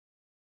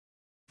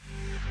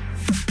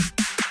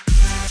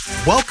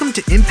Welcome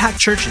to Impact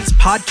Church's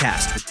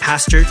podcast with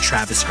Pastor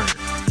Travis Hearn.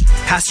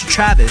 Pastor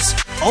Travis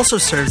also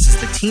serves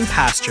as the team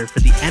pastor for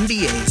the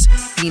NBA's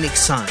Phoenix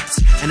Suns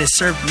and has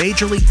served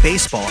Major League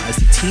Baseball as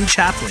the team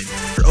chaplain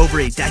for over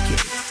a decade.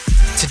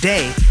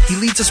 Today, he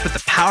leads us with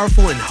a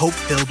powerful and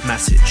hope-filled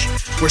message.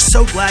 We're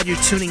so glad you're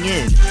tuning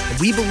in, and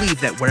we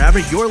believe that wherever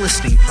you're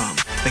listening from,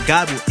 that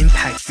God will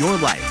impact your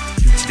life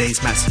through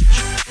today's message.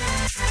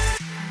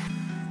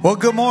 Well,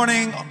 good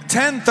morning,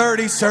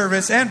 10:30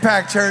 service,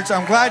 Impact Church.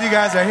 I'm glad you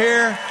guys are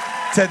here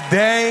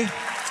today.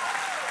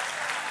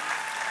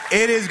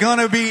 It is going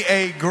to be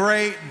a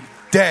great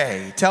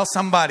day. Tell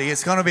somebody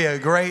it's going to be a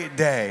great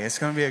day. It's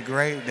going to be a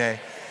great day.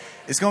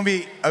 It's going to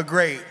be a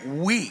great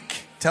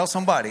week. Tell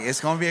somebody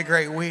it's going to be a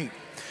great week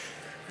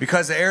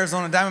because the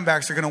Arizona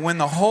Diamondbacks are going to win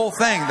the whole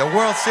thing, the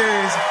World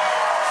Series.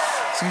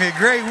 It's going to be a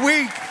great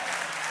week.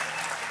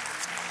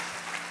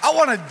 I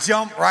want to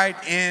jump right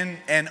in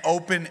and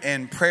open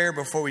in prayer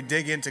before we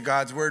dig into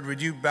God's word.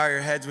 Would you bow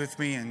your heads with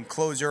me and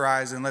close your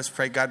eyes and let's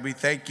pray. God, we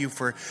thank you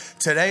for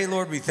today,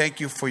 Lord. We thank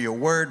you for your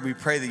word. We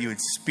pray that you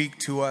would speak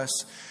to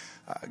us.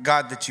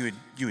 God, that you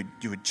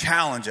would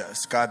challenge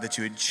us. God, that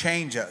you would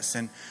change us.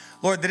 And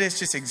Lord, that is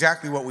just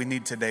exactly what we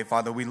need today,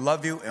 Father. We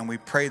love you and we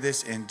pray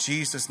this in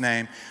Jesus'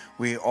 name.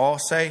 We all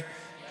say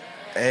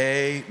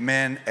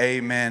amen,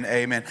 amen,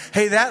 amen.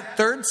 Hey, that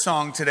third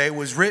song today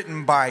was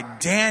written by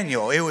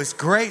Daniel. It was a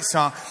great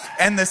song.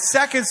 And the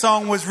second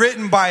song was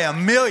written by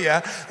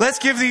Amelia. Let's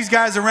give these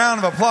guys a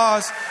round of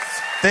applause.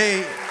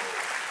 They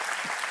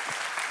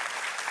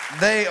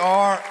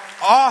are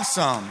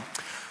awesome.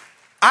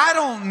 I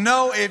don't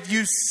know if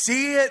you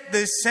see it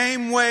the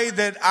same way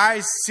that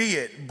I see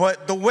it,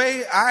 but the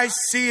way I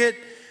see it,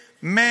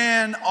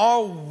 man,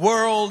 our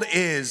world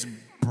is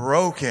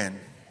broken.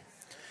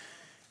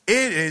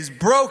 It is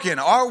broken.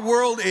 Our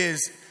world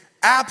is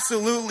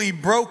absolutely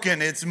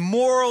broken. It's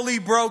morally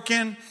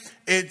broken.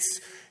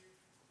 It's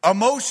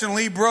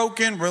emotionally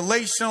broken.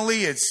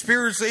 Relationally, it's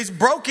spiritually. It's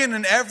broken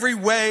in every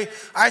way.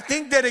 I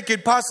think that it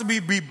could possibly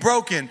be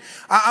broken.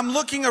 I'm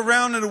looking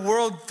around at a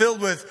world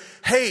filled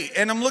with hate,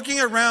 and I'm looking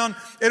around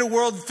at a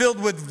world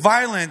filled with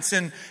violence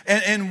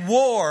and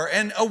war,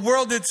 and a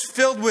world that's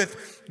filled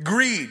with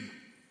greed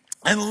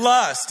and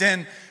lust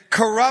and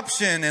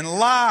corruption and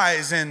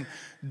lies and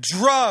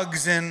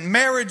drugs, and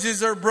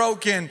marriages are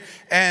broken,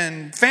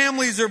 and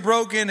families are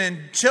broken,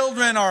 and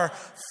children are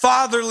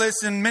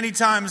fatherless and many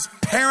times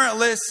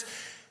parentless.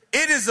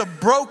 It is a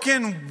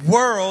broken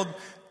world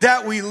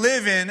that we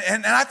live in.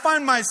 And I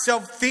find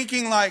myself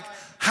thinking, like,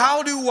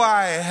 how do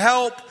I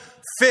help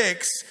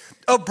fix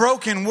a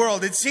broken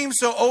world? It seems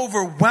so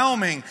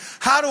overwhelming.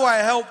 How do I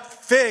help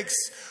fix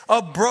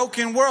a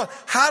broken world?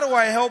 How do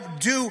I help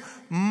do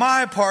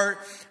my part?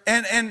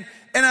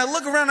 And I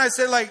look around and I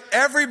say, like,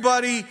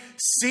 everybody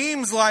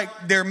seems like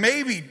they're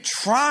maybe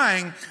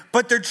trying,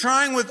 but they're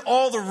trying with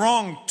all the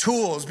wrong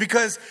tools,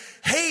 because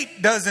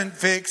hate doesn't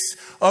fix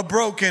a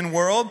broken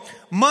world.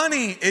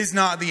 Money is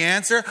not the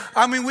answer.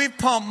 I mean, we've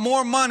pumped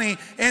more money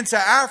into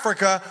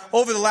Africa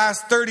over the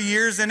last 30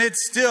 years, and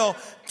it's still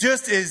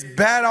just as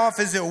bad off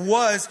as it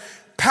was.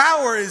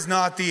 Power is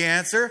not the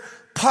answer.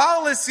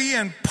 Policy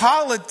and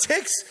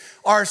politics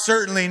are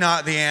certainly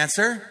not the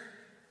answer.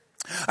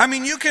 I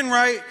mean, you can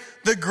write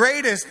the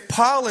greatest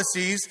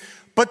policies,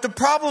 but the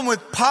problem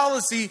with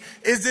policy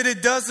is that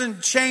it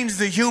doesn't change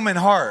the human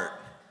heart.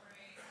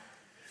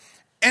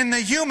 And the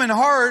human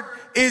heart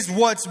is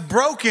what's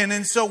broken.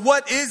 And so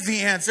what is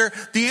the answer?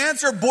 The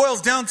answer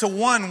boils down to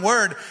one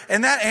word,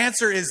 and that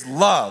answer is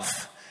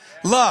love.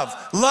 Love.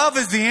 Love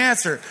is the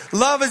answer.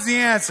 Love is the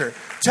answer.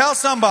 Tell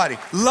somebody,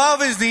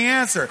 love is the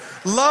answer.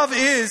 Love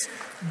is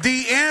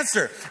the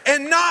answer.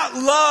 And not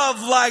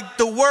love like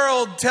the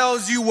world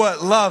tells you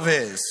what love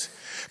is.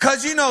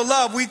 Because you know,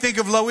 love, we think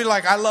of love, we're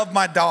like, I love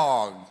my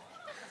dog.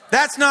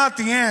 That's not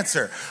the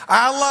answer.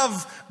 I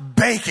love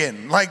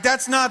bacon. Like,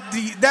 that's not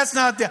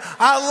the,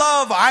 I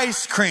love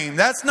ice cream.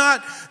 That's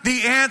not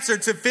the answer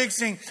to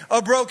fixing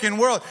a broken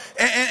world.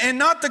 And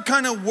not the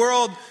kind of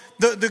world,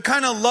 the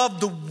kind of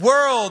love the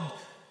world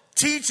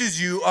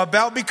teaches you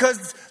about,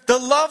 because the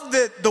love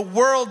that the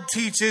world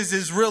teaches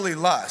is really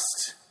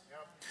lust,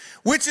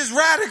 which is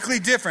radically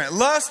different.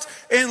 Lust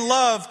and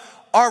love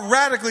are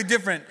radically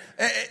different.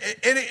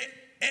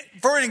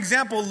 For an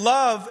example,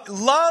 love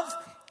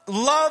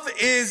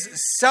is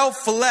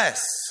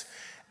selfless,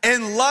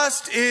 and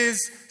lust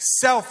is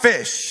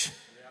selfish.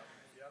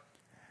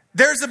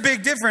 There's a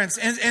big difference.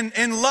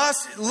 And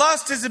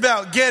lust is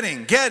about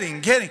getting.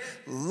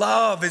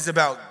 Love is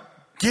about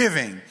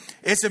giving.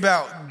 It's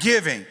about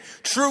giving.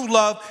 True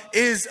love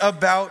is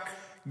about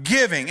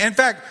giving. In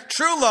fact,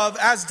 true love,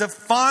 as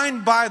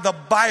defined by the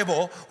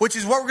Bible, which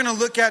is what we're going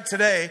to look at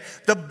today,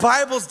 the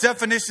Bible's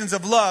definitions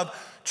of love,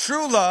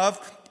 true love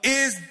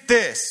is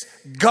this: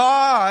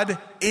 God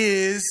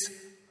is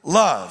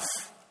love.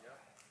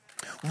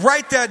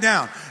 Write that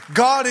down.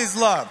 God is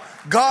love.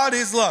 God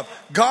is love.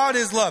 God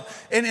is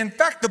love. And in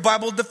fact, the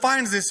Bible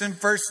defines this in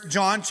 1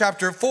 John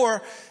chapter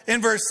 4.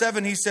 In verse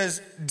 7, he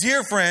says,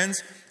 "Dear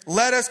friends,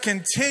 let us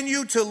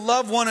continue to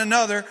love one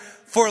another,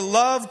 for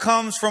love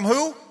comes from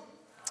who?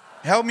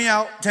 Help me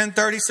out,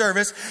 10:30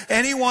 service.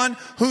 Anyone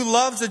who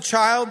loves a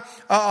child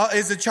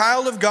is a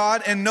child of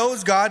God and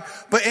knows God.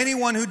 But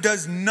anyone who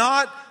does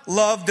not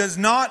love does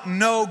not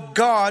know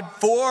God,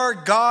 for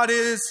God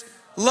is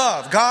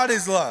love. God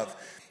is love.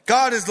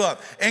 God is love.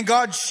 And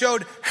God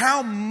showed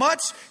how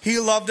much he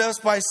loved us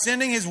by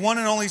sending his one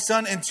and only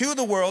Son into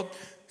the world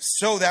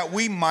so that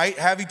we might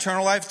have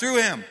eternal life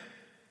through him.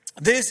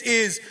 This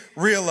is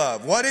real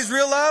love. What is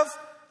real love?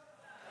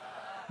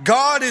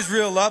 God is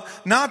real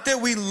love. Not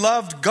that we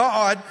loved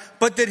God,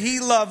 but that he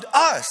loved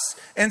us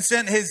and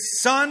sent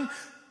his Son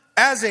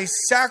as a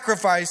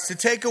sacrifice to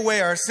take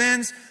away our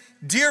sins.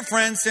 Dear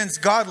friends, since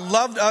God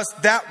loved us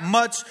that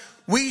much,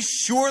 we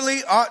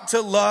surely ought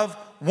to love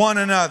one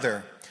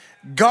another.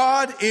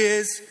 God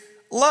is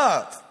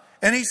love.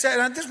 And he said,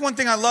 and this is one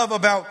thing I love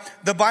about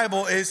the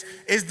Bible is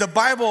the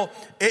Bible,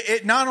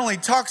 it not only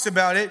talks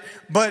about it,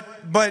 but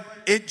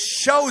it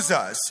shows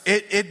us,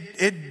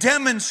 it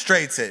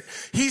demonstrates it.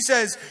 He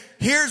says,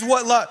 here's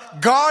what love,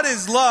 God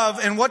is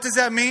love. And what does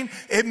that mean?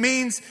 It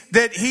means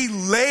that he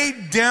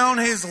laid down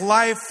his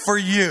life for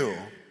you.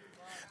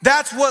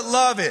 That's what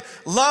love is.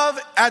 Love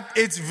at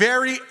its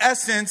very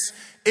essence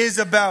is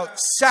about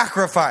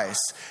sacrifice.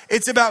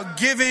 It's about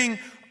giving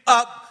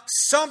up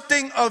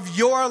something of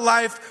your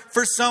life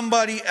for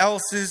somebody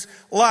else's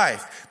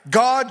life.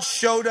 God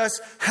showed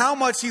us how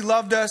much he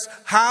loved us.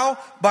 How?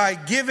 By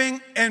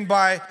giving and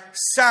by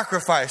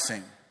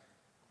sacrificing.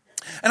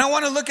 And I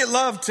want to look at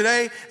love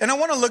today, and I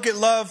want to look at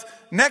love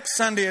next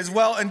Sunday as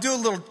well, and do a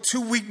little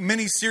 2-week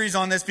mini series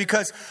on this,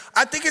 because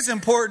I think it's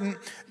important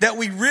that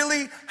we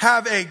really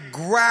have a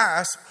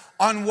grasp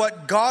on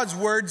what God's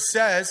word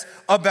says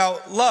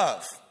about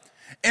love.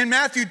 In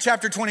Matthew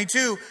chapter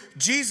 22,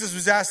 Jesus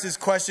was asked this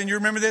question. You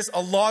remember this?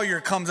 A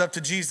lawyer comes up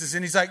to Jesus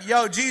and he's like,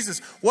 yo, Jesus,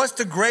 what's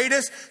the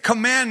greatest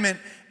commandment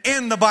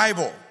in the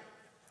Bible?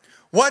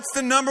 What's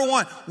the number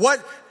one?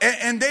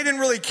 And they didn't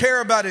really care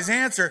about his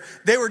answer.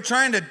 They were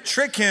trying to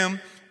trick him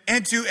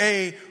into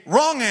a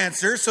wrong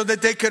answer so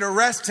that they could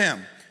arrest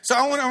him. So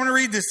I want to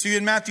read this to you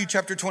in Matthew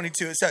chapter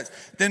 22. It says,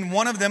 then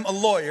one of them, a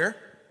lawyer,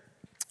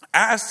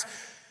 asked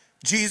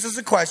Jesus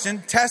a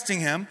question, testing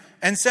him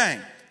and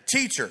saying,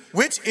 teacher,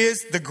 which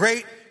is the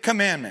great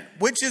commandment?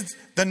 Which is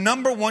the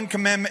number one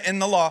commandment in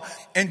the law?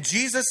 And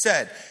Jesus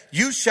said,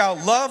 you shall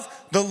love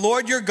the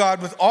Lord your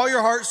God with all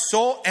your heart,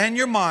 soul, and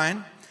your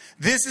mind.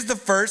 This is the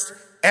first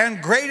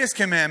and greatest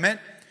commandment.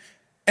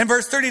 And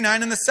verse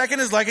 39, and the second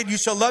is like it. You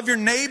shall love your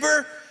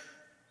neighbor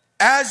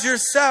as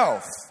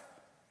yourself.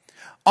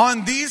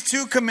 On these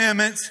two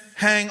commandments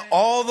hang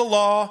all the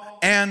law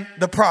and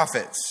the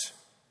prophets.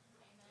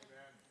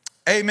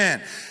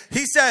 Amen.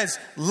 He says,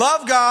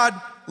 love God,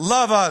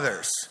 love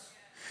others.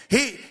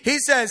 He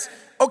says,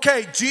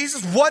 okay,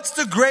 Jesus, what's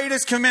the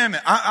greatest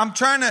commandment? I'm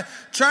trying to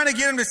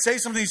get him to say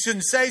something he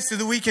shouldn't say so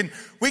that we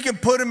can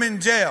put him in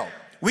jail.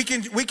 We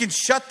can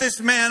shut this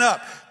man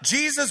up.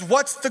 Jesus,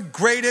 what's the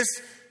greatest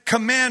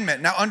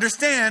commandment? Now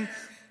understand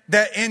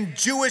that in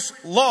Jewish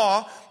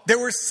law, there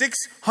were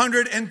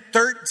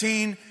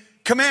 613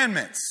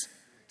 commandments.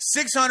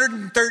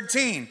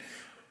 613.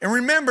 And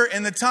remember,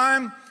 in the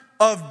time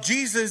of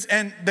Jesus,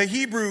 and the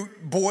Hebrew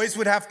boys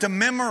would have to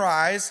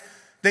memorize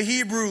the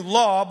Hebrew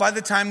law by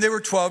the time they were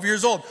 12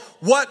 years old.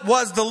 What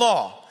was the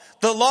law?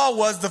 The law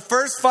was the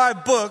first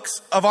 5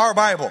 books of our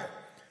Bible.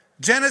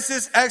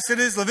 Genesis,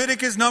 Exodus,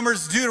 Leviticus,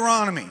 Numbers,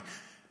 Deuteronomy.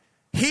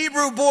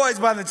 Hebrew boys,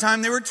 by the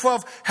time they were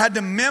 12, had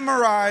to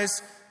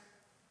memorize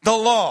the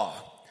law.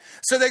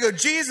 So they go,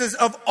 Jesus,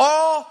 of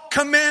all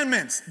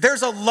commandments,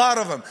 there's a lot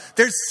of them.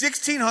 There's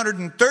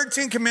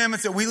 1,613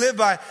 commandments that we live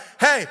by.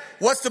 Hey,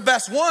 what's the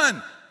best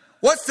one?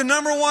 What's the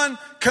number one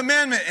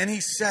commandment? And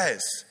he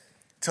says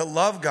to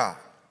love God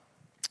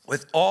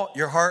with all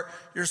your heart,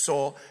 your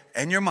soul,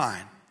 and your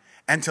mind,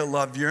 and to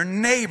love your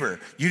neighbor.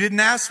 You didn't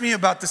ask me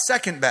about the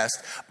second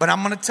best, but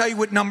I'm going to tell you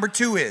what number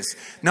 2 is.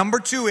 Number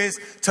 2 is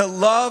to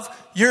love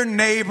your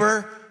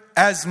neighbor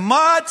as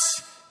much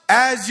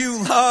as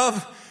you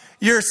love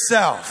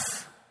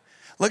yourself.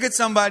 Look at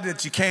somebody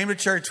that you came to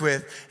church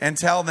with and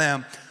tell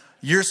them,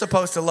 you're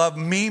supposed to love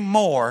me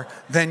more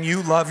than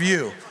you love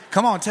you.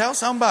 Come on, tell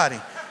somebody.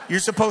 You're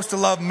supposed to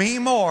love me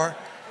more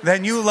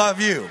than you love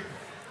you.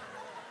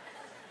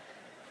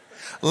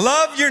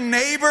 Love your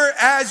neighbor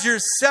as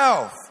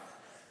yourself.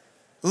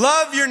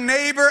 Love your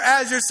neighbor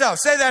as yourself.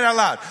 Say that out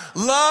loud.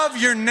 Love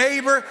your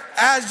neighbor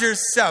as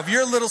yourself.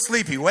 You're a little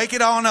sleepy. Wake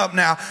it on up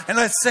now and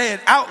let's say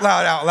it out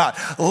loud.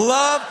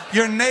 Love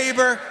your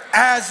neighbor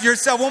as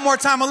yourself. One more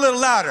time, a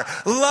little louder.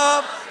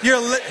 Love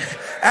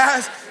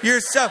as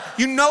yourself.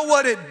 You know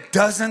what it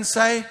doesn't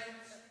say?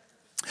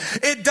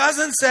 It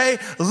doesn't say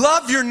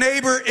love your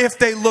neighbor if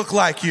they look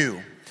like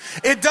you.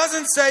 It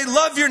doesn't say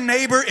love your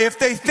neighbor if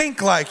they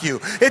think like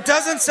you. It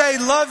doesn't say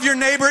love your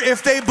neighbor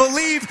if they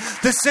believe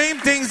the same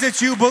things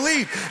that you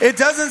believe. It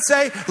doesn't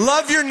say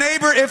love your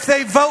neighbor if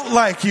they vote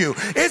like you.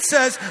 It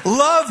says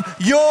love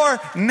your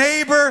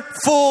neighbor,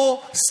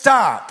 full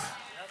stop.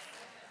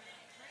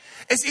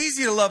 It's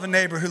easy to love a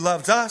neighbor who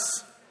loves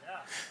us.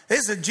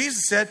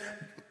 Jesus said,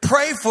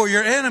 pray for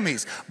your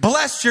enemies.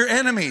 Bless your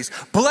enemies.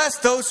 Bless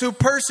those who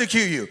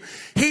persecute you.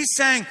 He's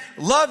saying,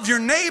 love your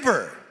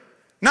neighbor,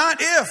 not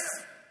if.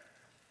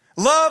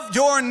 Love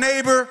your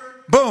neighbor,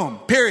 boom,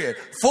 period.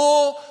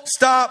 Full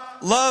stop,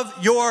 love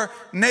your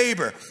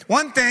neighbor.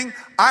 One thing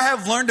I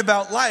have learned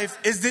about life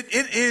is that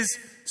it is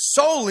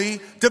solely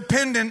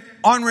dependent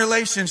on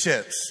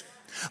relationships.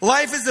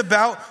 Life is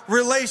about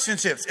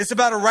relationships. It's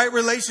about a right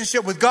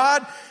relationship with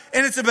God,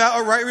 and it's about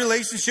a right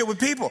relationship with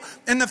people.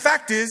 And the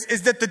fact is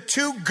that the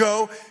two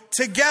go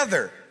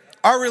together.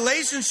 Our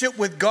relationship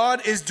with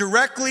God is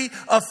directly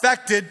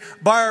affected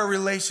by our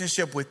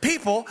relationship with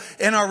people,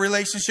 and our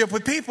relationship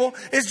with people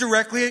is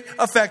directly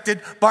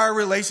affected by our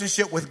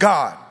relationship with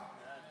God.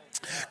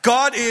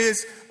 God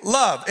is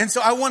love. And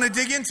so I want to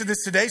dig into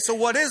this today. So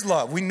what is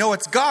love? We know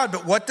it's God,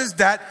 but what does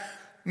that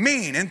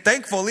mean? And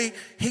thankfully,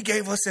 he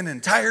gave us an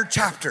entire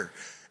chapter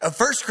of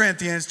 1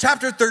 Corinthians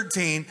chapter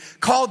 13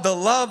 called the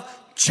love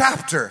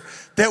chapter,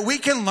 that we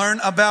can learn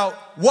about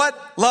what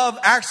love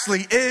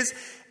actually is.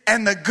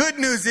 And the good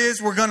news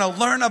is we're going to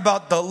learn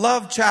about the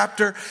love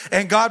chapter,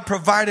 and God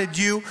provided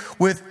you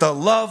with the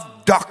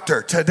love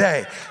doctor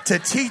today to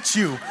teach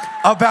you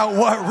about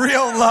what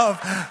real love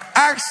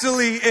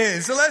actually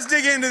is. So let's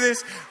dig into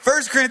this.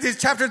 1 Corinthians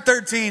chapter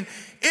 13.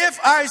 If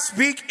I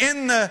speak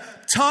in the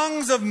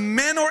tongues of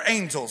men or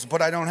angels,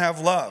 but I don't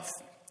have love,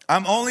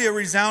 I'm only a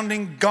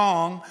resounding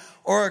gong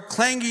or a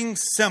clanging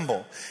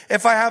cymbal.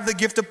 If I have the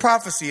gift of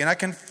prophecy and I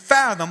can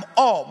fathom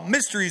all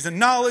mysteries and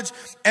knowledge,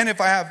 and if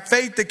I have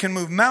faith that can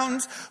move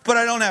mountains, but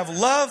I don't have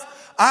love,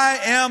 I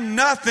am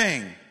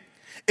nothing.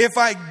 If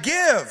I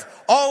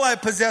give all I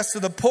possess to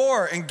the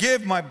poor and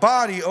give my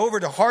body over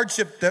to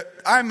hardship that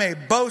I may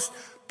boast,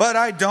 but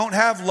I don't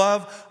have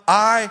love,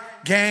 I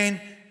gain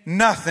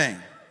nothing.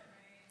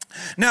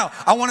 Now,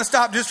 I want to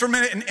stop just for a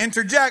minute and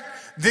interject.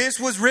 This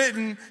was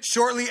written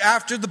shortly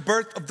after the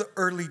birth of the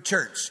early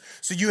church.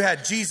 So you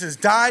had Jesus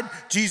died,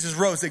 Jesus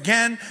rose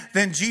again,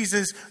 then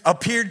Jesus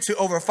appeared to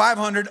over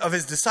 500 of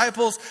his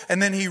disciples,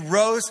 and then he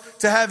rose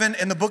to heaven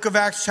in the book of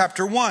Acts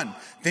chapter 1.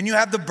 Then you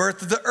have the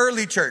birth of the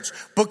early church,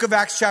 book of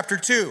Acts chapter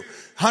 2.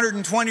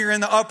 120 are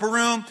in the upper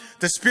room.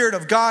 The Spirit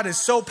of God is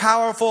so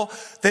powerful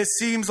that it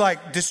seems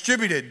like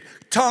distributed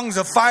tongues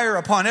of fire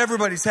upon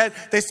everybody's head.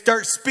 They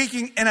start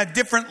speaking in a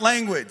different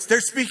language.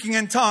 They're speaking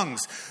in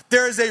tongues.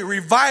 There is a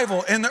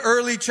revival in the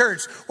early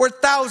church where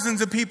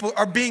thousands of people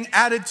are being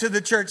added to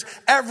the church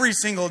every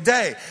single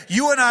day.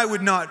 You and I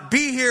would not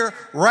be here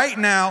right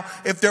now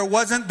if there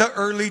wasn't the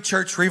early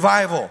church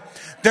revival.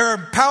 There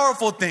are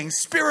powerful things,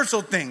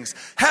 spiritual things,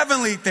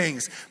 heavenly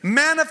things,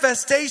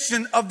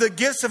 manifestation of the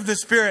gifts of the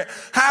Spirit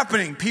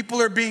happening.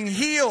 People are being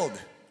healed.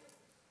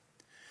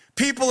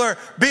 People are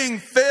being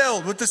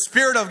filled with the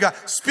Spirit of God,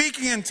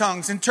 speaking in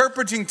tongues,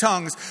 interpreting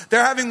tongues.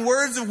 They're having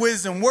words of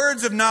wisdom,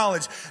 words of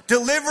knowledge,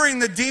 delivering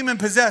the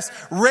demon-possessed,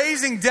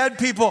 raising dead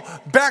people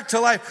back to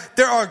life.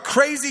 There are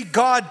crazy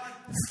God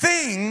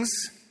things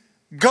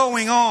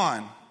going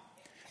on.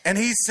 And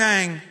he's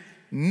saying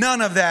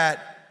none of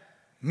that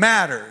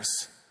matters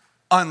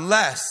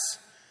unless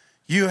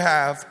you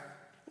have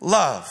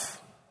love.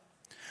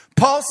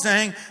 Paul's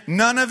saying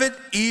none of it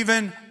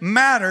even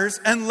matters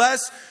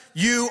unless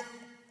you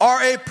are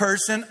a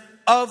person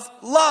of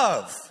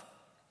love.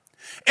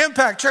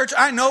 Impact Church,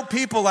 I know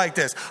people like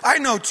this. I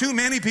know too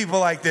many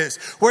people like this,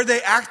 where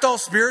they act all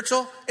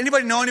spiritual.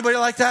 Anybody know anybody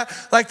like that?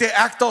 Like they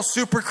act all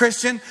super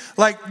Christian.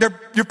 Like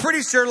you're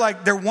pretty sure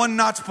like they're one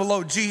notch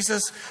below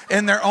Jesus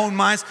in their own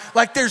minds.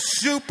 Like they're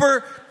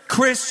super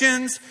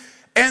Christians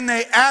and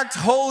they act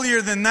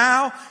holier than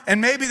thou. And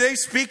maybe they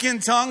speak in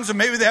tongues, or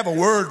maybe they have a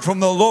word from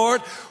the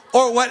Lord,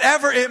 or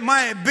whatever it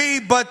might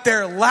be, but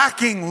they're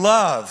lacking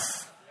love.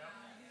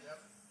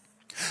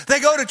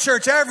 They go to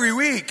church every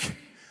week,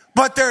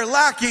 but they're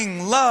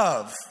lacking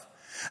love.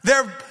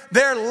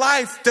 Their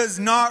life does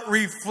not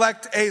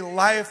reflect a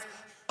life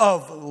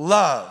of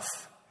love.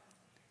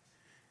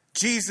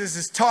 Jesus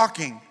is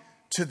talking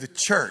to the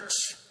church,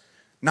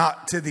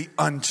 not to the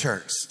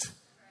unchurched.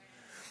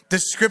 The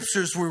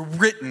scriptures were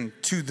written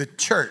to the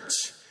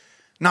church,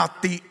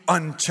 not the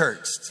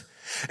unchurched.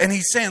 And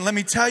he's saying, let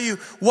me tell you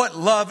what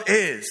love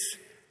is.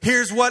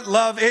 Here's what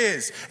love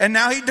is. And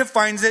now he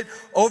defines it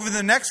over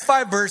the next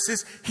 5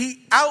 verses.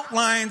 He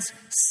outlines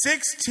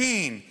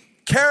 16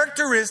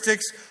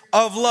 characteristics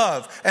of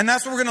love. And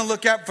that's what we're going to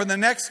look at for the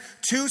next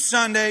 2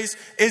 Sundays,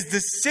 is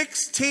the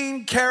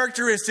 16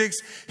 characteristics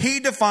he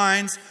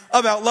defines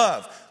about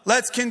love.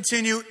 Let's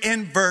continue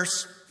in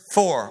verse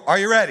 4. Are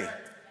you ready?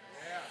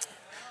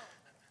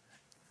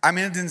 I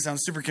mean, it didn't sound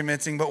super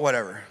convincing, but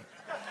whatever.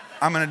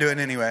 I'm going to do it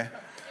anyway.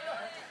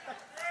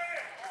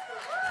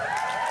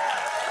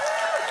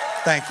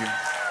 Thank you.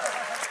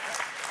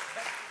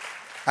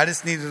 I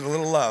just needed a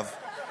little love.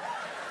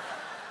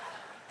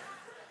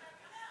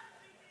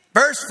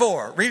 Verse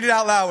 4, read it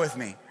out loud with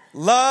me.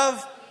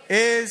 Love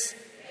is,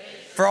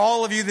 for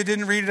all of you that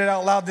didn't read it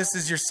out loud, this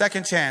is your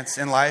second chance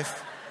in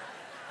life.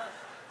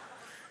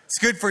 It's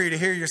good for you to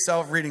hear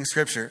yourself reading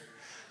scripture.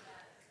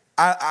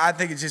 I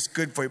think it's just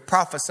good for you.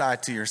 Prophesy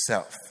to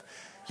yourself.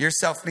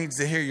 Yourself needs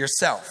to hear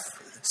yourself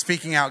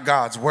speaking out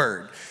God's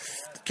word.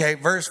 Okay,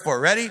 verse 4.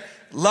 Ready?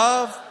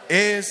 Love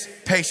is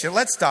patient.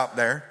 Let's stop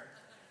there.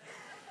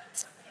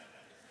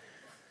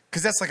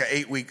 Because that's like an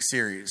 8-week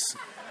series.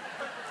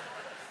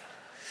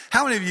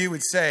 How many of you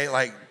would say,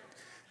 like,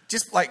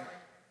 just like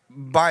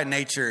by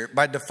nature,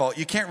 by default,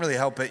 you can't really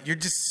help it. You're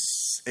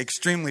just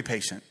extremely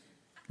patient.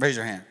 Raise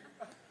your hand.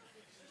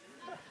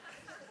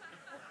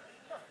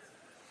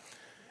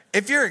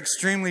 If you're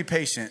extremely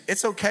patient,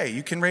 it's okay.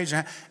 You can raise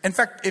your hand. In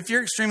fact, if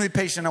you're extremely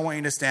patient, I want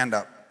you to stand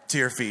up to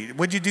your feet.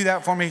 Would you do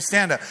that for me?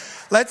 Stand up.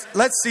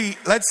 Let's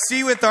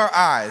see with our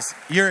eyes.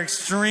 You're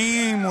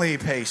extremely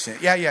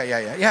patient. Yeah.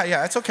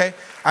 It's okay.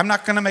 I'm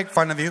not going to make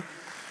fun of you.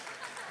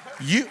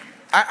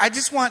 I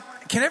just want,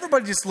 can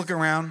everybody just look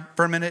around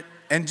for a minute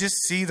and just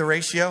see the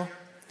ratio?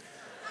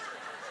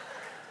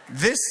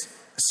 This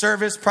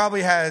service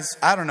probably has,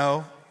 I don't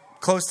know,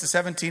 close to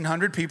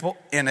 1,700 people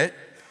in it.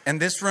 In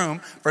this room,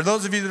 for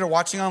those of you that are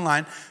watching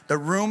online, the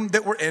room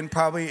that we're in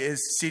probably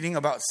is seating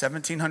about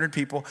 1,700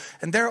 people.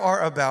 And there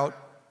are about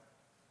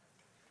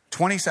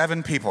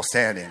 27 people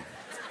standing.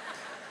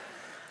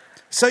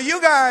 So you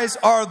guys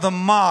are the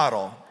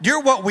model.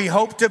 You're what we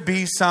hope to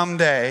be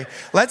someday.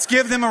 Let's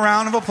give them a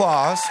round of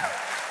applause.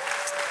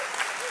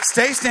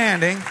 Stay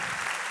standing.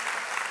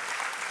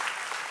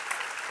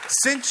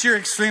 Since you're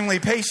extremely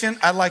patient,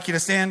 I'd like you to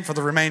stand for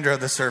the remainder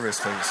of the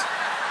service, please.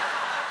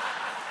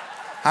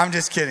 I'm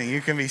just kidding.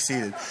 You can be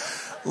seated.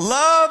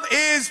 Love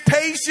is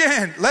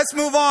patient. Let's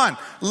move on.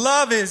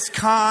 Love is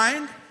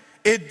kind.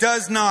 It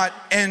does not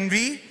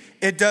envy.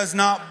 It does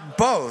not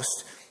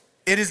boast.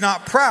 It is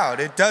not proud.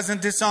 It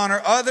doesn't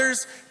dishonor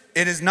others.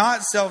 It is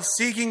not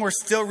self-seeking. We're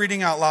still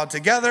reading out loud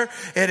together.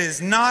 It is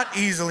not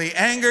easily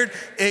angered.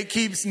 It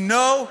keeps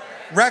no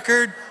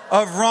record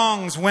of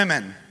wrongs.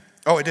 Women.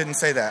 Oh, it didn't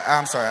say that.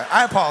 I'm sorry.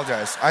 I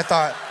apologize. I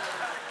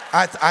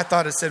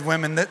thought it said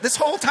women. This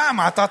whole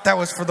time I thought that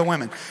was for the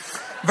women.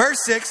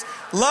 Verse 6,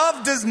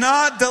 love does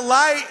not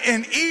delight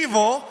in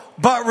evil,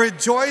 but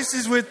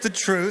rejoices with the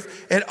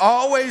truth. It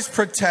always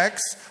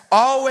protects,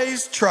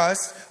 always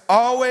trusts,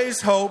 always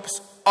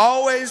hopes,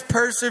 always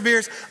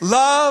perseveres.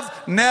 Love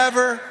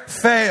never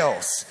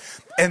fails.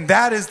 And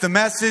that is the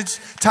message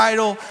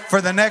title for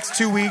the next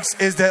 2 weeks,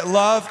 is that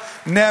love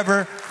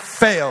never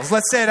fails.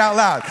 Let's say it out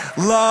loud.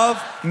 Love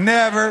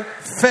never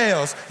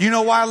fails. You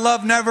know why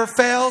love never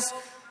fails?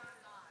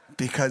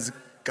 Because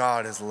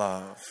God is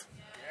love.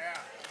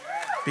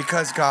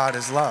 Because God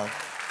is love.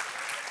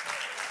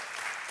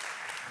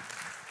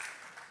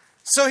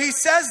 So he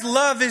says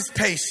love is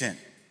patient.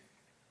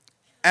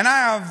 And I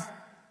have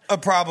a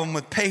problem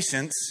with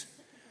patience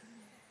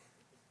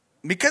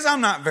because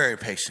I'm not very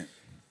patient.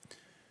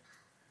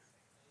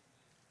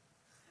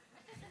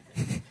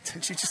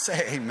 Did you just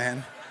say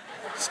amen?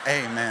 Just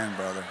amen,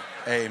 brother.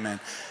 Amen.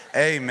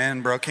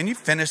 Amen, bro. Can you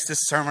finish this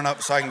sermon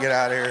up so I can get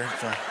out of here?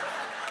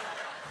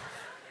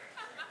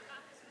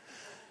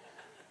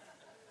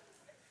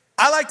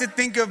 I like to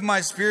think of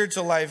my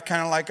spiritual life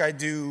kind of like I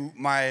do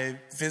my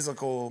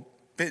physical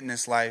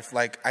fitness life.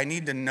 Like I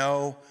need to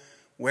know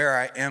where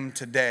I am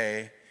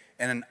today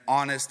and an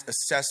honest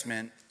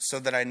assessment so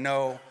that I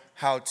know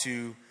how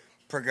to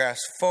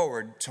progress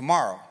forward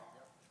tomorrow.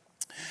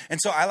 And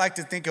so I like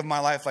to think of my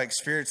life like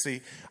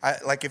spiritually,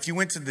 like if you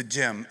went to the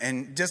gym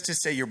and just to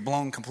say you're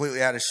blown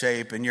completely out of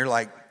shape and you're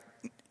like,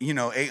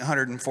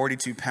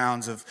 842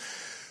 pounds of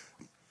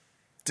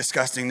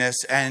disgustingness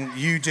and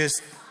you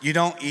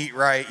don't eat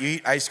right. You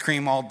eat ice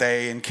cream all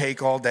day and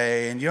cake all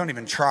day and you don't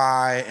even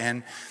try.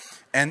 And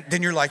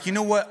then you're like, you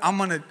know what?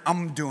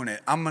 I'm doing it.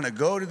 I'm going to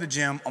go to the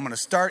gym. I'm going to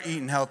start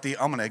eating healthy.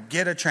 I'm going to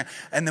get a trainer.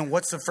 And then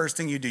what's the first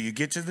thing you do? You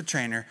get to the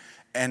trainer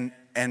and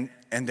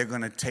they're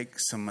going to take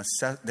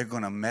they're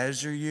going to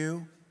measure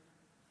you.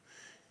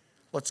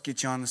 Let's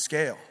get you on the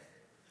scale.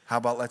 How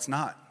about let's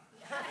not?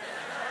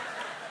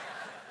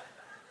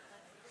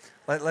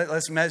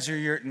 Let's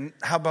measure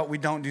how about we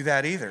don't do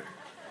that either?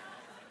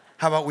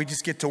 How about we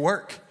just get to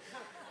work?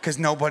 Because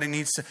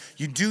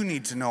you do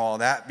need to know all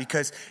that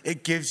because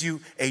it gives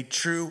you a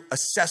true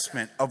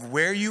assessment of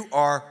where you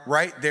are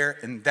right there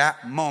in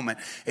that moment.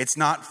 It's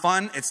not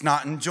fun, it's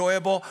not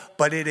enjoyable,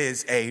 but it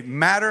is a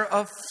matter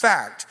of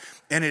fact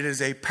and it is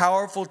a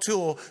powerful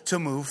tool to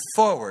move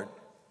forward.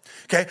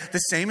 Okay, the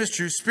same is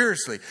true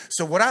spiritually.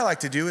 So what I like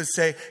to do is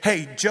say,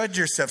 hey, judge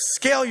yourself,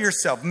 scale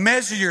yourself,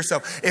 measure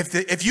yourself.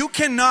 If you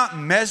cannot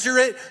measure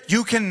it,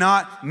 you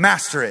cannot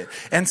master it.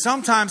 And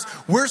sometimes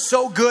we're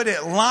so good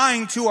at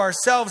lying to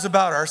ourselves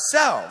about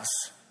ourselves.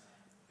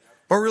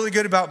 We're really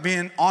good about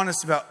being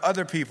honest about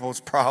other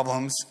people's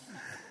problems,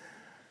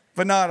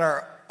 but not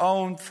our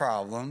own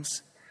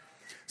problems.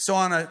 So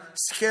on a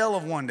scale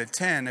of 1 to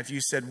 10, if you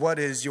said, what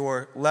is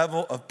your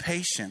level of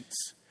patience?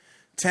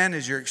 10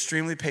 is you're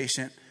extremely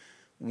patient.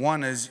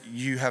 1 is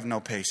you have no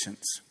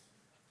patience.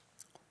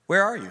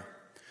 Where are you?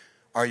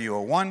 Are you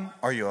a 1?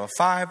 Are you a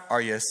 5?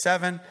 Are you a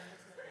 7?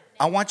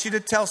 I want you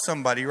to tell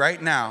somebody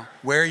right now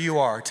where you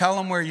are. Tell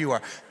them where you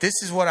are.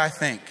 This is what I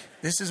think.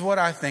 This is what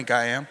I think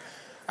I am.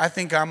 I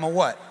think I'm a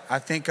what? I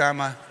think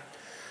I'm a...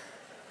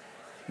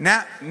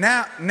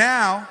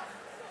 Now,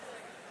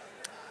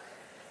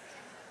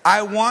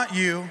 I want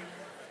you,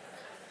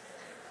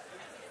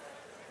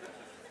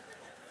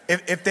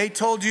 if they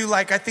told you,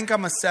 like, I think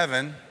I'm a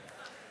 7,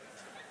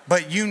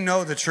 but you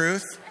know the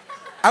truth,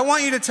 I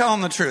want you to tell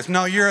them the truth.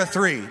 No, you're a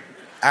 3,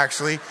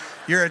 actually.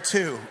 You're a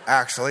 2,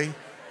 actually.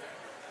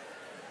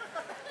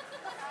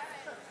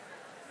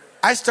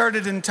 I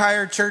started an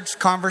entire church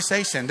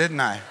conversation, didn't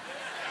I?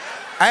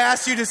 I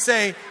asked you to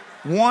say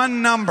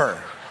one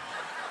number.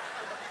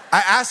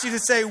 I asked you to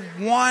say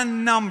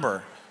one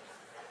number.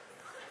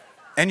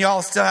 And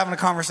y'all still having a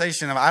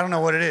conversation of, I don't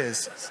know what it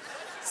is. It's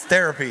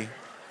therapy.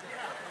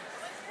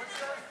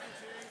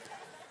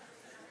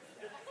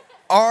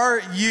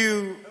 Are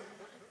you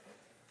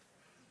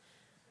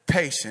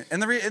patient?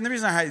 And the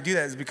reason I had to do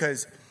that is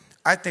because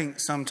I think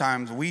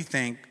sometimes we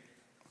think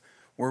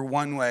we're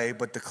one way,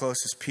 but the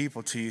closest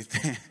people to you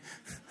think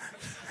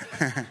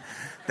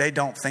they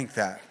don't think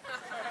that.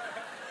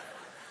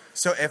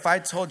 So if I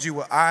told you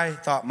what I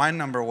thought my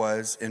number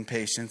was in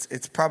patience,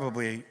 it's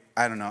probably,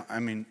 I don't know,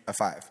 a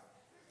 5,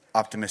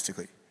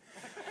 optimistically.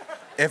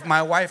 If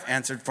my wife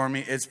answered for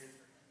me, it's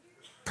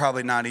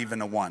probably not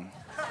even a 1.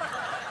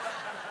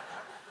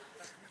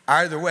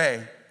 Either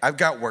way, I've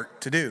got work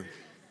to do.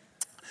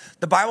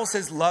 The Bible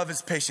says love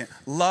is patient.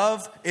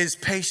 Love is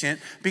patient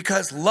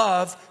because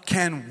love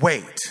can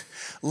wait.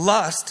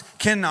 Lust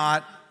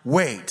cannot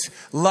wait.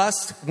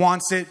 Lust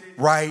wants it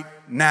right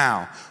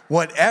now.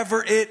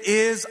 Whatever it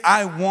is,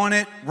 I want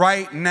it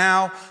right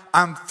now.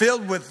 I'm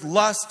filled with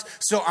lust,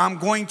 so I'm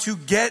going to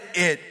get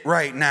it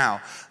right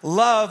now.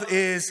 Love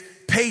is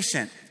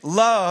patient.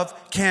 Love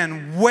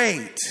can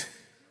wait.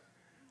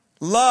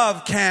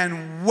 Love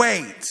can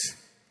wait.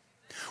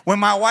 When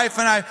my wife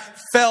and I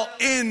fell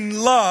in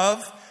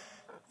love,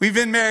 we've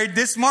been married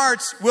this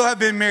March. We'll have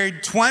been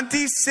married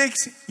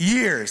 26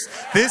 years.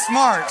 This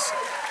March.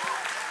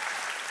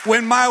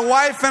 When my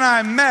wife and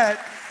I met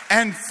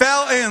and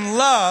fell in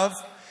love,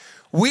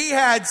 we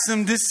had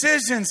some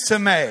decisions to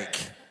make.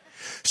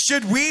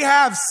 Should we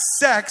have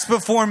sex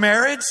before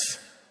marriage?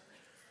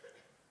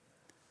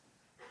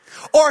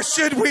 Or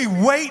should we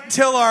wait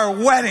till our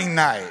wedding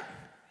night?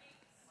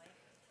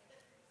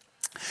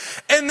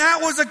 And that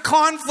was a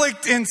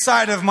conflict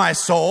inside of my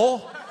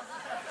soul.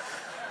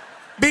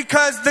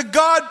 Because the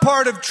God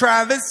part of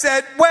Travis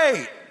said,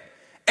 wait.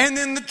 And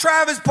then the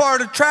Travis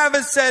part of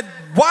Travis said,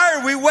 why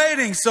are we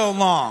waiting so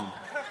long?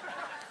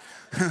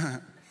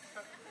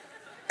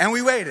 And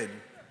we waited.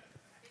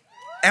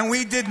 And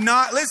we did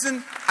not,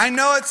 listen, I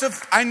know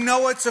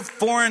it's a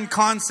foreign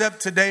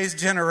concept today's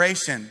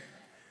generation,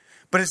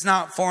 but it's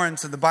not foreign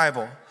to the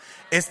Bible.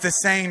 It's the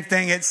same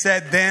thing it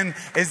said then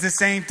is the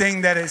same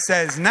thing that it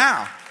says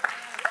now.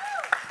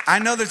 I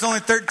know there's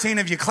only 13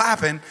 of you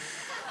clapping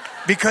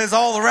because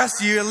all the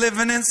rest of you are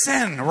living in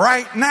sin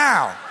right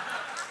now.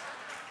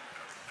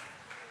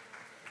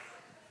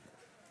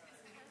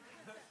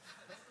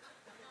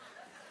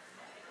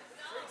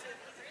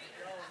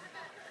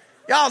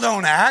 Y'all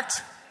don't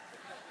act.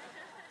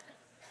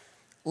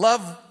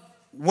 Love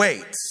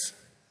waits.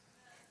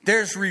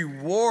 There's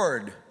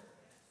reward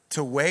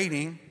to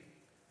waiting.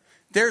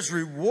 There's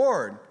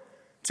reward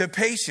to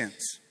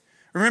patience.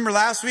 Remember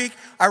last week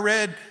I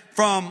read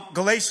from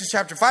Galatians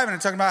chapter 5 and I'm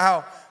talking about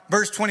how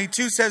verse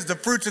 22 says the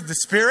fruits of the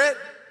Spirit.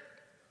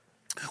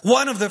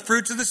 One of the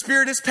fruits of the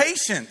Spirit is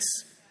patience.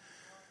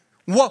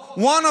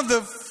 One of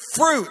the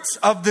fruits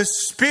of the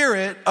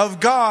Spirit of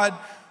God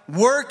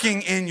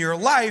working in your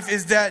life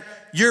is that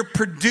you're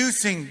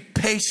producing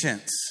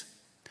patience.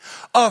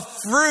 A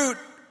fruit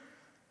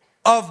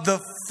of the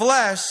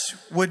flesh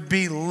would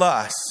be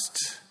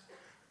lust.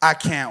 I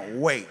can't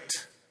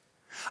wait.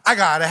 I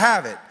gotta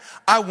have it.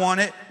 I want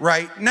it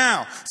right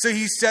now. So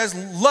he says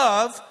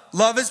love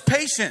is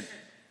patient.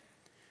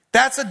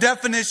 That's a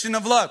definition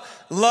of love.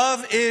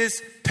 Love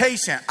is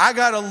patient. I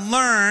gotta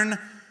learn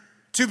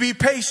to be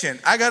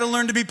patient. I gotta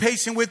learn to be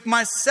patient with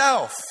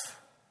myself.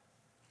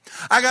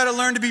 I gotta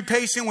learn to be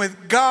patient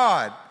with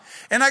God.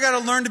 And I got to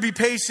learn to be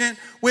patient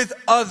with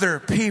other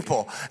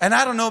people. And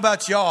I don't know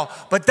about y'all,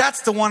 but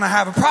that's the one I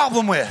have a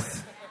problem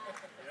with.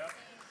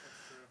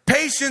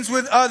 Patience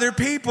with other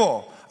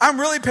people. I'm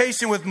really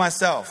patient with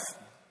myself.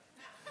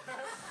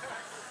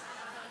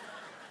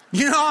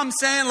 You know what I'm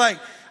saying? Like,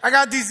 I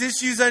got these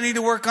issues I need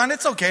to work on.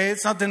 It's okay.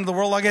 It's not the end of the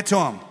world. I'll get to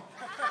them.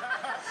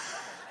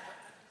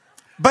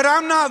 But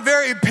I'm not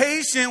very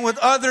patient with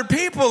other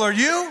people. Are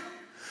you?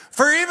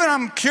 For even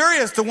I'm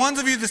curious, the ones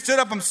of you that stood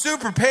up, I'm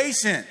super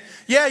patient.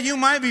 Yeah, you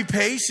might be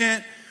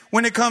patient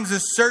when it comes to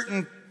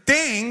certain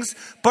things,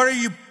 but are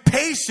you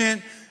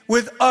patient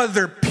with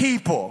other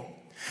people?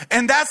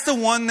 And that's the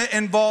one that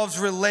involves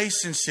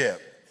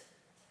relationship.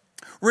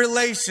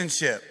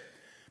 Relationship.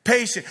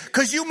 Patient.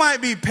 Because you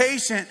might be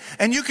patient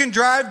and you can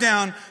drive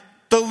down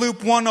the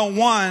Loop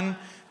 101,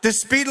 the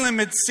speed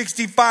limit's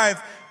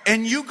 65,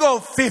 and you go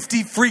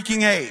 50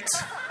 freaking 8.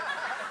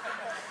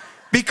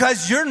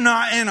 Because you're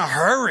not in a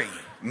hurry,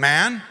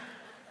 man.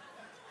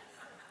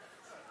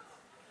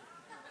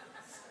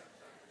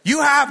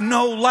 You have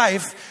no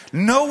life,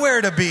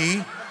 nowhere to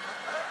be.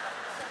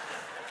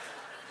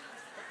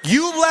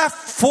 You left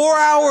 4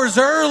 hours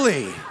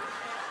early.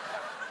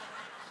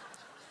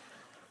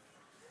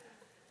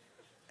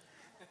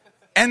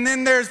 And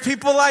then there's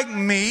people like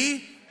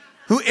me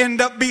who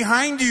end up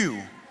behind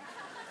you.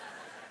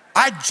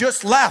 I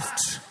just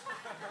left.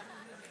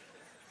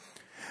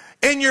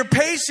 And you're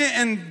patient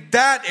in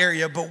that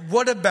area, but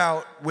what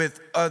about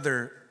with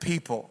other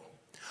people?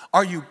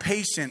 Are you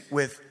patient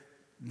with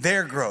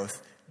their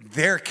growth,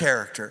 their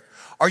character?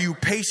 Are you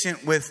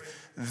patient with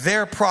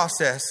their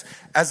process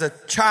as a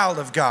child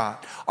of God?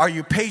 Are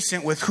you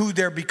patient with who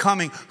they're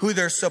becoming, who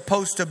they're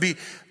supposed to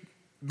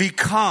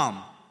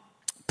become?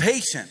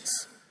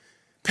 Patience.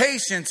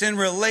 Patience in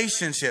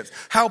relationships.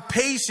 How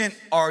patient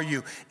are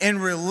you in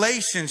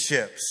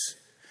relationships?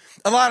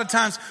 A lot of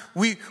times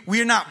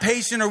we're not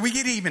patient, or we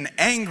get even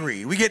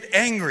angry. We get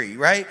angry,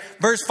 right?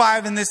 Verse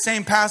 5 in this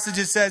same passage,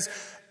 it says,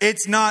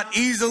 it's not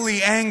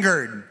easily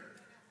angered.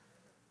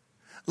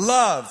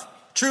 Love,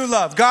 true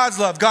love, God's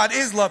love, God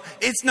is love.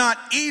 It's not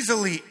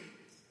easily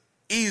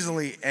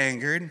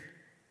angered. It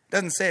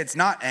doesn't say it's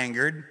not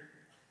angered.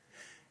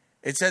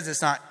 It says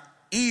it's not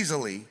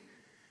easily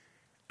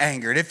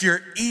angered. If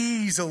you're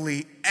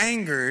easily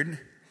angered,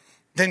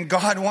 then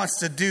God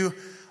wants to do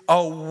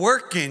a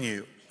work in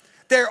you.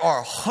 There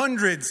are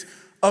hundreds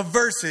of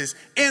verses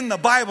in the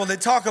Bible that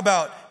talk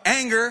about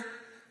anger.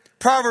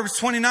 Proverbs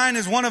 29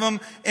 is one of them.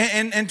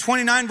 In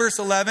 29 verse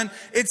 11,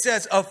 it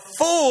says, a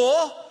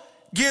fool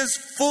gives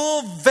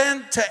full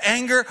vent to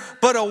anger,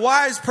 but a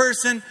wise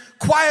person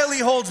quietly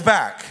holds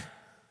back.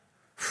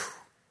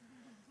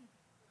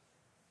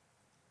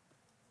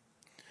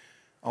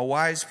 A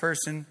wise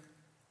person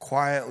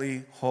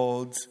quietly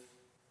holds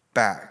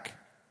back,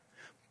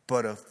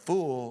 but a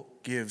fool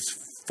gives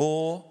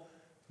full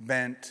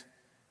vent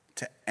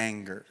to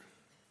anger.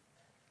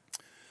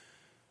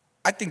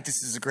 I think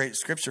this is a great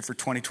scripture for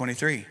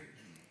 2023,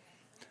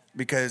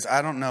 because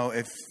I don't know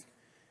if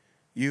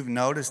you've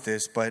noticed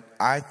this, but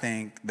I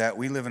think that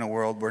we live in a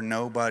world where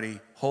nobody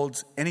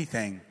holds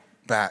anything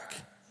back.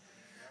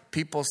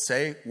 People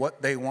say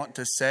what they want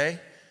to say,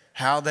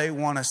 how they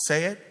want to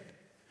say it,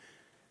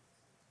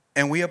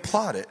 and we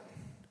applaud it.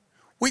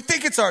 We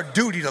think it's our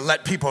duty to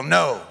let people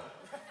know.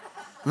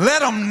 Let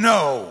them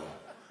know.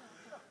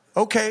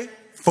 Okay,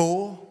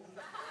 fool.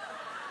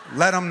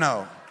 Let them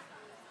know.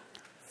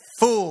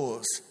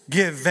 Fools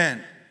give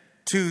vent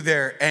to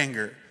their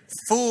anger.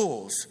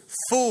 Fools.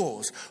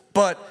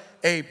 But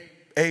a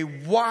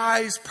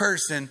wise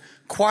person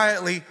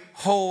quietly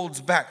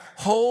holds back.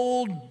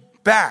 Hold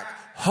back.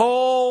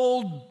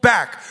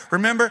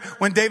 Remember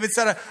when David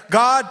said,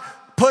 God,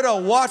 put a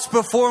watch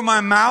before my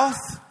mouth?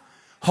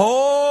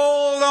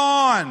 Hold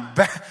on.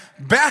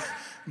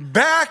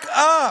 Back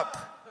up.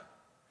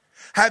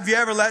 Have you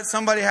ever let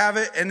somebody have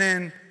it and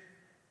then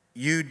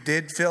you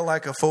did feel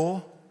like a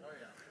fool?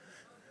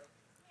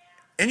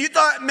 And you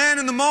thought, man,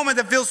 in the moment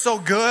that feels so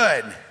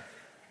good.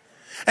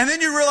 And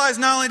then you realize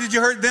not only did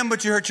you hurt them,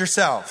 but you hurt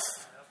yourself.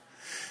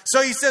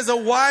 So he says a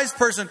wise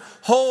person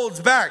holds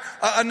back.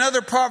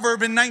 Another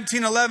proverb in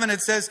 19:11,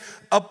 it says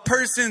a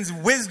person's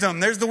wisdom,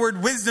 there's the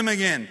word wisdom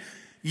again,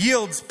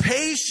 yields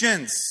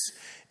patience.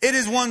 It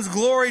is one's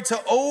glory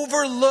to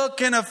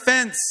overlook an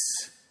offense.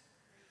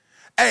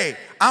 Hey,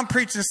 I'm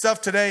preaching stuff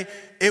today.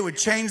 It would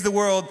change the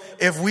world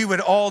if we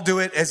would all do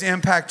it as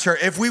Impact Church.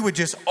 If we would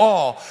just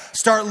all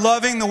start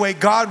loving the way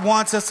God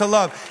wants us to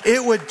love,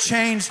 it would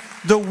change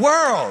the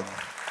world.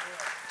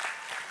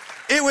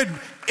 It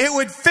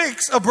would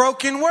fix a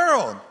broken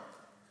world.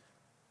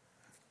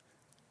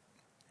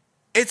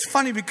 It's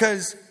funny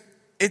because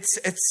it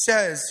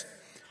says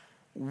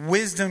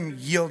wisdom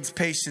yields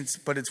patience,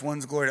 but it's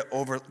one's glory to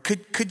overlook.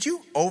 Could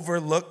you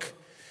overlook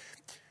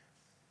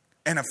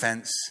an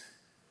offense?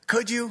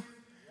 Could you?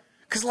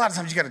 Because a lot of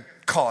times you got to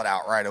call it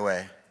out right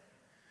away.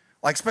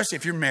 Like, especially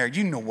if you're married,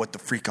 you know what the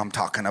freak I'm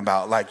talking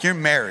about. Like, you're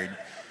married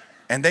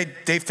and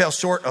they fell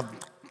short of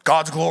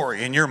God's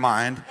glory in your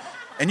mind,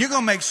 and you're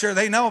going to make sure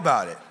they know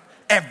about it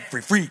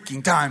every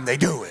freaking time they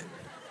do it.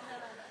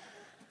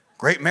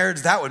 Great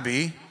marriage that would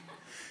be.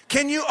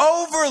 Can you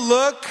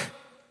overlook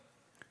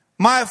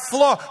my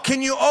flaw?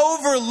 Can you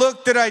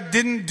overlook that I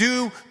didn't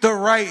do the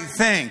right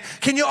thing?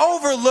 Can you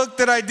overlook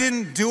that I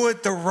didn't do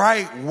it the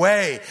right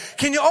way?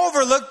 Can you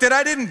overlook that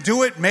I didn't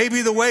do it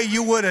maybe the way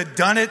you would have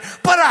done it,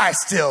 but I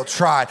still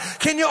tried?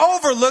 Can you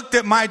overlook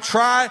that my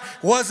try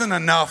wasn't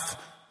enough?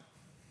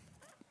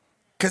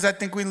 Because I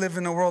think we live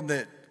in a world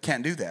that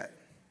can't do that.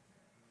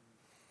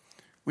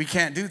 We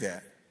can't do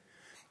that.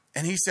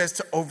 And he says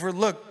to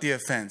overlook the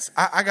offense.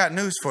 I got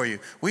news for you.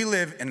 We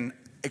live in an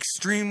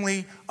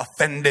extremely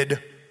offended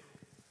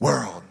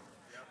world.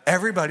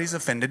 Everybody's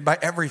offended by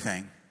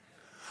everything.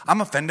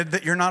 I'm offended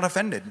that you're not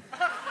offended.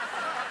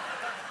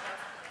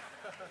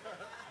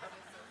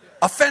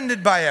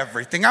 Offended by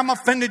everything. I'm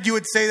offended you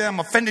would say that. I'm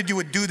offended you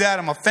would do that.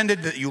 I'm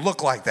offended that you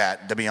look like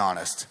that, to be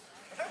honest.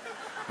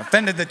 I'm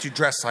offended that you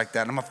dress like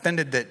that. I'm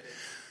offended that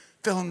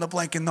fill in the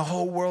blank, and the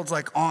whole world's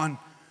like on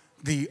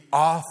the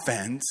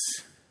offense.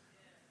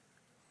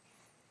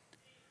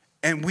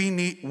 And we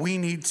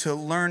need to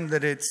learn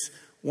that it's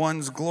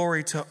one's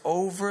glory to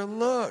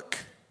overlook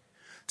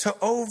to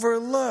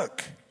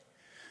overlook.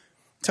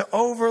 To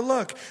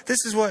overlook.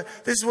 This is what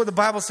the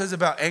Bible says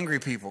about angry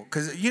people.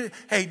 Because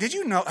did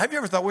you know? Have you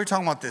ever thought, we were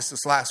talking about this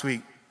last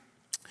week,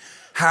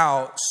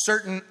 how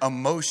certain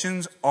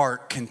emotions are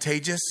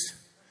contagious?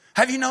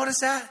 Have you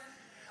noticed that?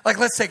 Like,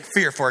 let's take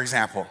fear, for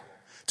example.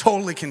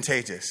 Totally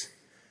contagious.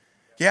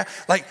 Yeah?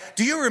 Like,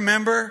 do you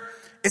remember?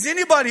 Is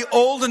anybody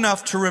old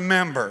enough to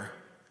remember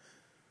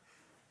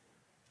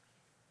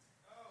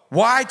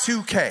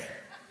Y2K?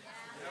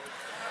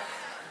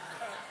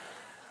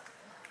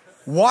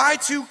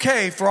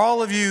 Y2K, for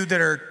all of you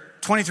that are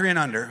 23 and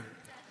under,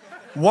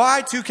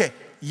 Y2K,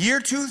 year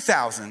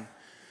 2000,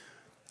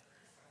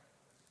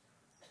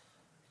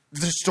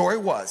 the story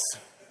was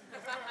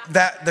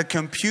that the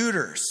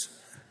computers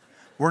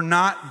were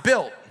not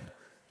built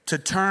to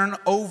turn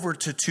over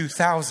to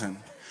 2000.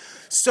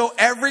 So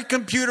every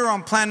computer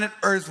on planet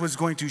Earth was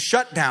going to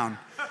shut down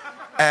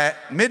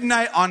at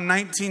midnight on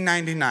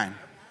 1999.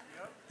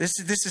 This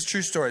is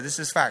true story. This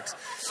is facts.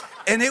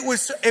 And it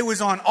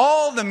was on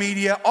all the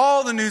media,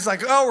 all the news,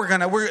 like, oh,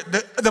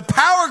 the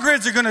power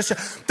grids are gonna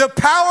the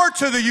power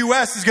to the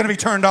US is gonna be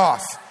turned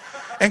off.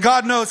 And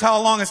God knows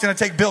how long it's gonna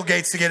take Bill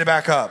Gates to get it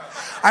back up.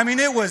 I mean,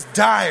 it was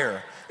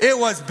dire. It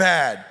was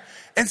bad.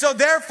 And so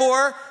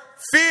therefore,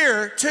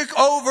 fear took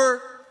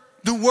over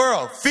the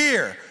world.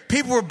 Fear.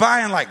 People were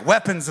buying like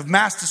weapons of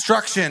mass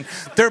destruction.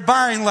 They're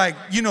buying like,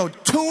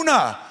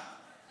 tuna.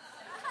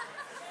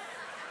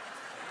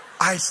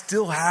 I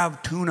still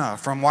have tuna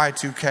from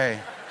Y2K.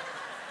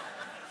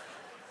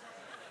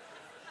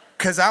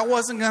 Because I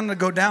wasn't going to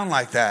go down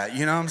like that.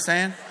 You know what I'm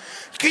saying?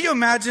 Can you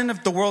imagine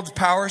if the world's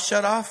power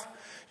shut off?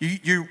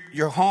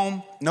 You're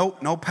home, no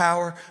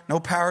power. No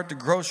power at the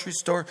grocery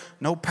store.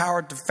 No power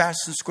at the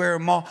Fashion Square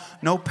Mall.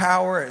 No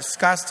power at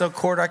Scottsdale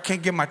Court. I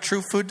can't get my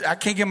true food. I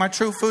can't get my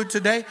true food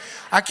today.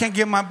 I can't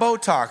get my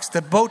Botox.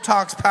 The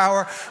Botox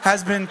power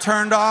has been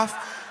turned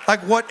off. Like,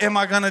 what am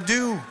I going to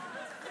do?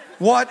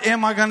 What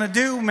am I going to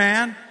do,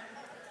 man?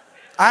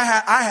 I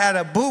had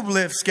a boob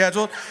lift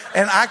scheduled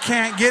and I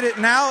can't get it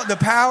now. The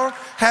power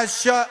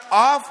has shut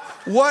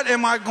off. What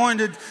am I going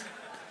to...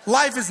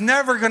 Life is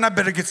never going to... I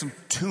better get some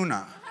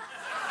tuna.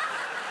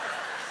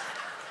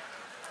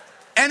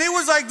 And it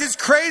was like this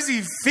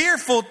crazy,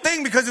 fearful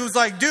thing because it was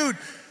like, dude,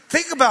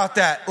 think about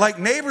that. Like,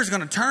 neighbor's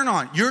going to turn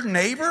on. Your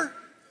neighbor?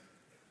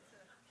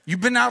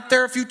 You've been out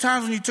there a few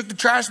times when you took the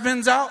trash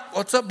bins out?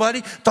 What's up,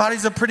 buddy? Thought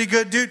he's a pretty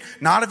good dude.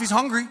 Not if he's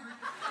hungry.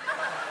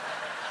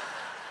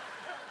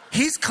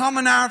 He's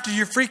coming after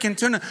your freaking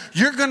tuna.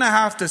 You're going to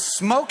have to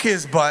smoke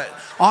his butt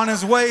on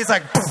his way. He's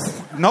like,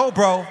 no,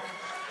 bro.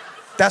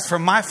 That's for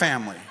my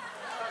family.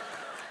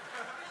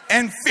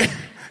 And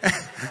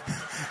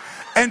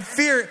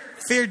fear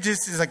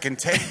just is like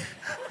contagious.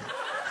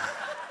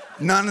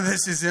 None of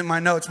this is in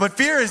my notes, but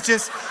fear is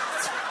just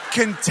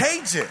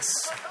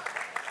contagious.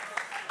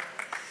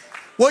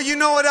 Well, you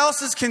know what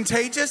else is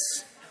contagious?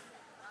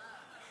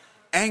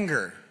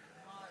 Anger.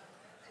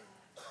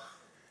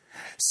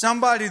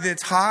 Somebody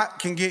that's hot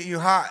can get you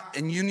hot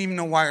and you don't even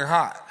know why you're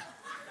hot.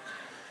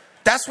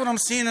 That's what I'm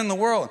seeing in the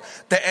world.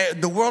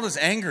 The world is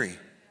angry.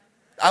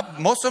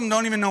 Most of them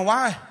don't even know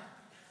why.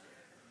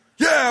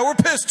 Yeah, we're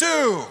pissed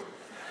too.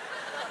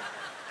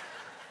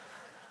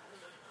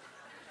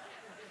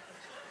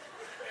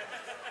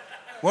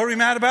 What are we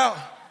mad about?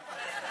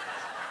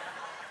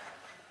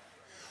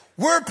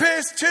 We're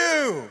pissed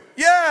too.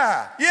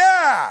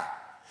 Yeah.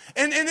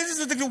 And this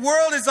is the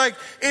world is like,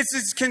 it's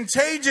this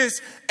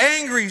contagious,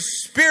 angry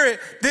spirit.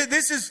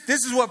 This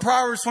is what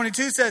Proverbs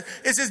 22 says.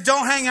 It says,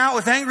 don't hang out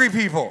with angry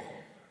people.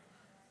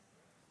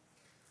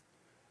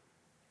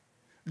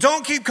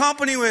 Don't keep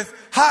company with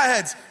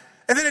hotheads.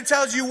 And then it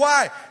tells you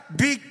why.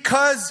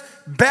 Because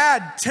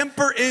bad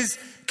temper is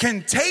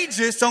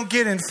contagious, don't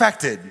get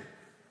infected.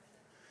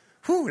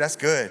 Whew, that's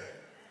good.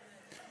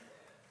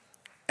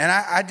 And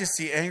I just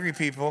see angry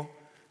people.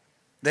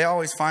 They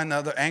always find the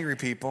other angry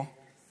people.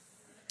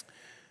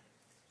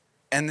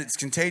 And it's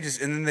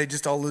contagious. And then they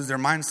just all lose their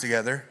minds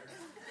together.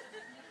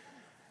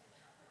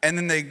 And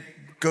then they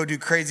go do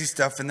crazy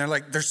stuff. And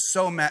they're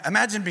so mad.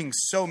 Imagine being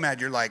so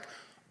mad. You're like,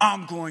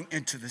 I'm going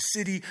into the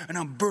city and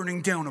I'm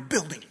burning down a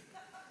building.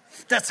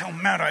 That's how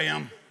mad I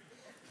am.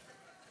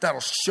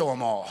 That'll show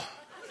them all.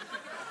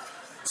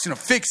 It's going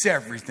to fix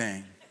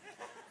everything.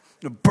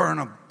 To burn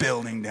a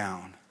building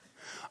down.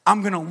 I'm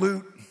going to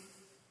loot.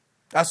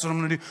 That's what I'm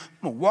going to do.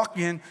 I'm going to walk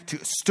into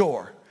a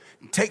store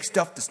and take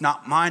stuff that's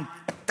not mine.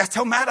 That's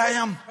how mad I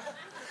am.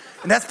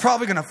 And that's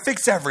probably going to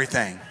fix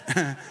everything.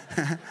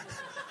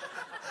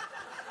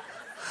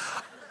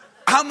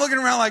 I'm looking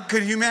around like,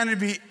 could humanity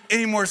be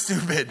any more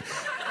stupid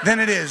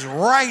than it is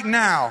right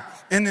now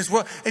in this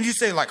world? And you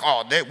say like,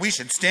 oh, we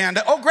should stand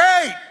up. Oh,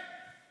 great.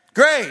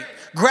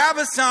 Grab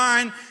a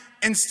sign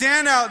and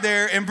stand out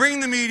there and bring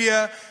the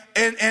media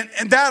and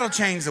that'll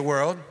change the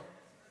world.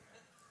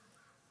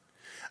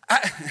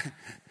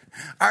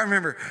 I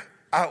remember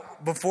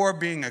before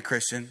being a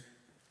Christian,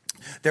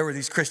 there were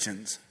these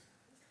Christians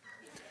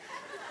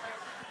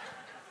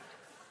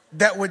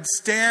that would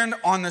stand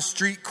on the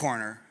street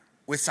corner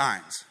with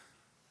signs.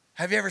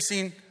 Have you ever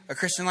seen a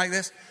Christian like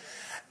this?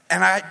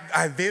 And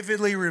I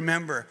vividly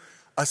remember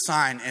a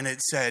sign, and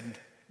it said,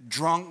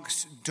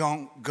 drunks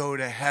don't go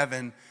to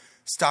heaven.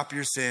 Stop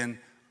your sin.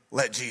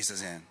 Let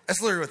Jesus in.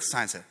 That's literally what the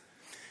sign said.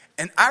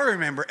 And I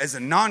remember as a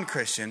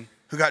non-Christian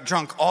who got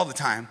drunk all the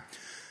time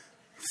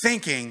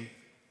thinking,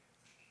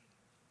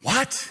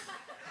 what?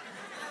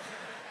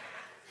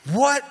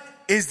 What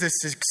is the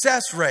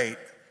success rate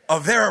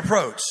of their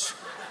approach?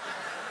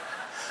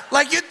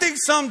 Like, you'd think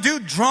some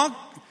dude drunk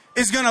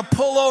is going to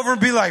pull over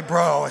and be like,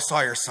 bro, I saw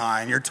your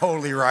sign. You're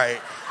totally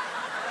right.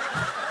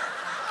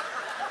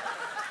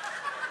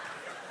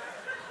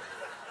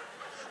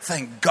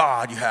 Thank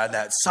God you had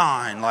that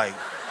sign. Like,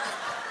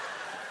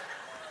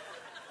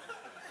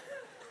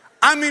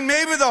 I mean,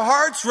 maybe the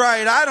heart's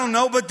right. I don't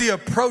know, but the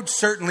approach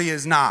certainly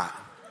is not.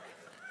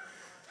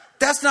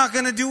 That's not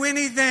going to do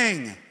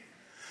anything.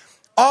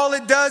 All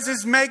it does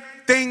is make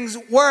things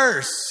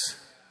worse.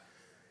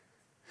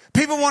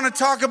 People want to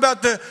talk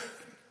about the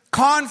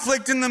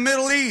conflict in the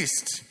Middle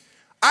East.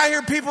 I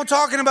hear people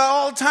talking about it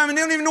all the time, and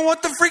they don't even know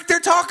what the freak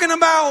they're talking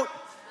about.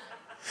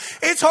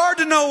 It's hard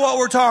to know what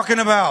we're talking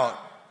about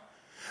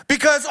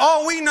because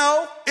all we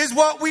know is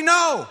what we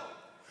know.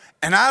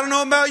 And I don't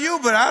know about you,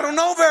 but I don't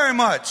know very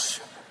much.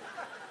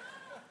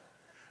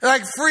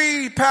 Like,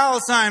 free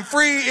Palestine,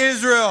 free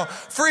Israel,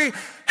 free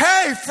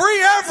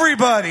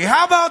everybody.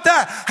 How about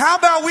that? How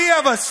about we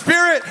have a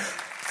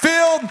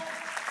spirit-filled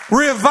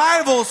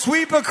revival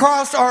sweep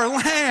across our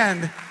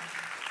land?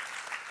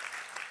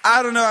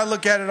 I don't know, I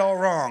look at it all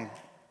wrong.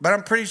 But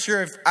I'm pretty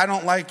sure if I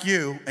don't like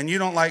you and you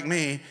don't like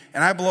me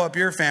and I blow up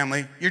your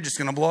family, you're just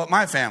going to blow up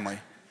my family.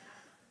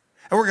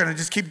 And we're going to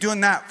just keep doing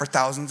that for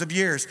thousands of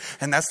years.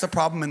 And that's the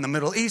problem in the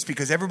Middle East,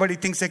 because everybody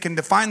thinks they can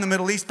define the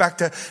Middle East back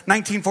to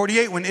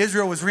 1948 when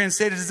Israel was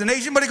reinstated as a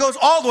nation, but it goes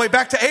all the way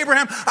back to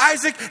Abraham,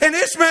 Isaac, and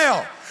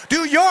Ishmael.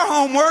 Do your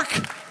homework.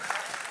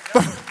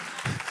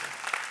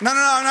 No,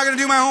 I'm not going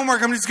to do my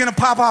homework. I'm just going to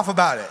pop off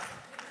about it.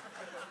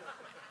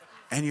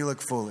 And you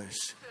look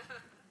foolish.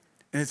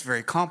 And it's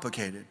very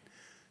complicated.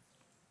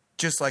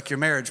 Just like your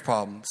marriage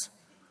problems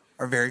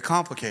are very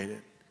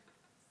complicated.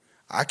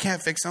 I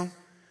can't fix them.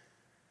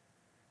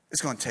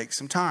 It's going to take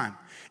some time.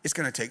 It's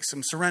going to take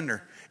some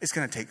surrender. It's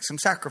going to take some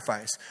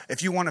sacrifice.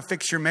 If you want to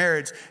fix your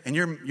marriage and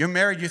you're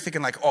married, you're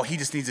thinking like, oh, he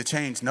just needs to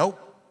change. Nope.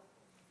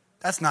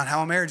 That's not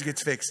how a marriage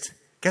gets fixed.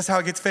 Guess how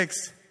it gets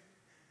fixed?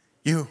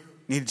 You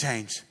need to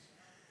change.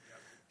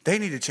 They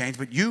need to change,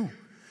 but you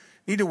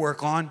need to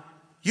work on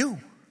you.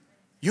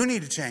 You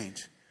need to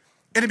change.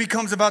 And it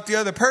becomes about the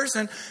other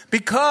person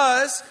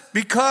because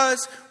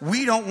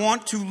we don't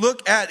want to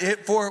look at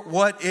it for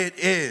what it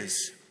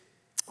is.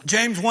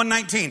 James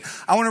 1:19.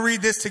 I want to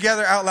read this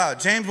together out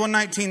loud. James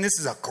 1:19. This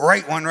is a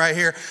great one right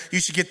here. You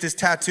should get this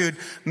tattooed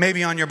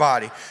maybe on your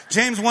body.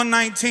 James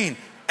 1:19.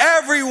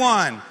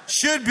 Everyone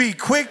should be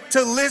quick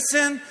to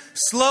listen,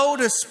 slow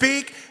to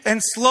speak,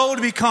 and slow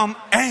to become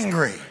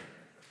angry.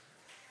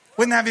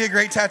 Wouldn't that be a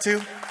great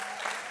tattoo?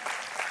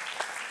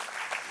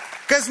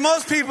 Because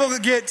most people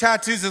that get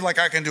tattoos are like,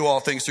 I can do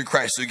all things through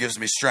Christ who gives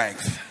me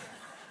strength.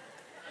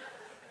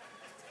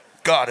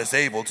 God is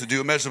able to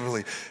do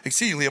immeasurably,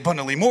 exceedingly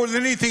abundantly, more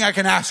than anything I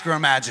can ask or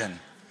imagine.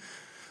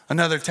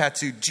 Another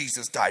tattoo,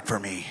 Jesus died for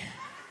me.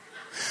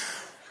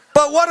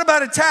 But what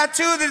about a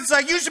tattoo that's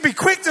like, you should be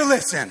quick to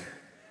listen?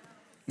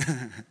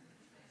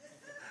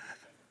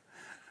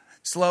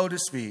 Slow to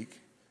speak,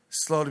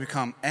 slow to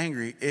become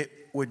angry. It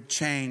would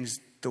change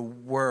the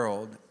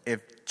world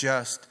if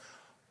just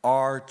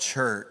our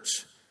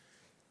church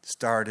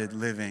started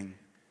living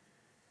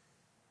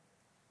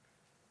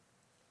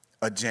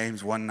a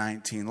James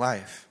 1:19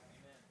 life.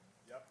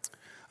 Yep.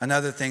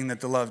 Another thing that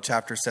the love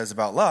chapter says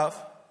about love,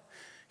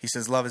 he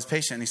says love is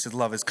patient, and he says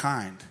love is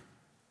kind.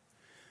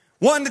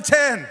 1 to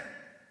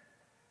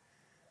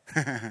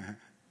 10.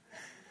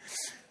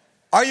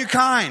 Are you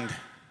kind?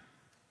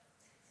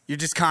 You're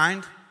just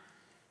kind?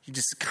 You're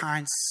just a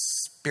kind,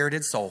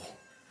 spirited soul.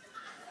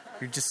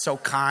 You're just so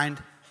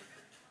kind.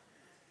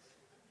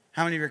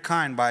 How many of you are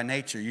kind by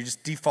nature? You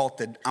just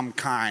defaulted, I'm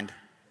kind.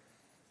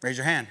 Raise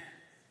your hand.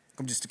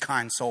 I'm just a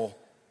kind soul.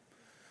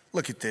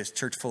 Look at this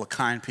church full of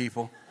kind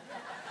people.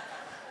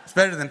 It's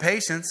better than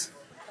patience.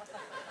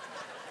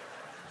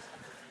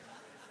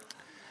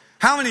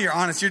 How many are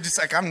honest? You're just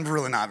like, I'm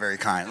really not very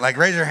kind. Like,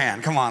 raise your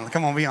hand. Come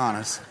on, be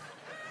honest.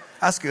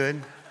 That's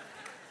good.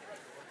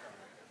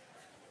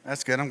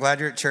 That's good. I'm glad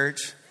you're at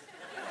church.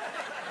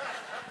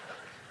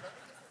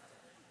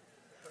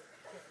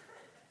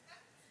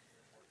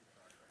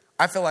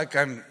 I feel like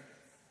I'm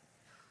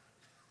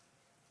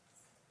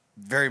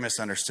very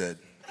misunderstood.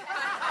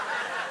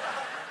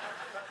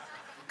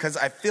 Because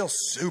I feel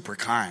super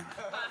kind.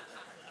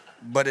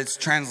 But it's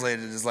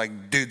translated as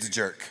like, dude's a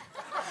jerk.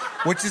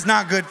 Which is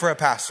not good for a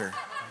pastor.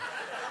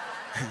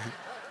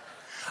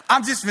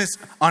 I'm just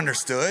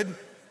misunderstood.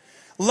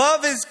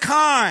 Love is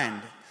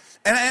kind.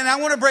 And I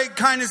want to break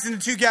kindness into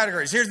two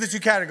categories. Here's the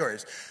two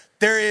categories.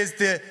 There is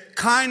the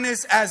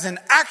kindness as an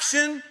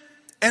action,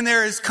 and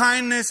there is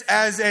kindness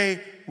as a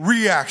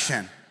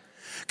reaction.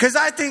 Because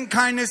I think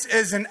kindness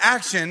as an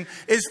action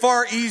is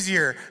far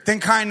easier than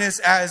kindness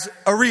as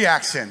a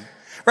reaction.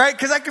 Right?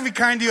 Because I can be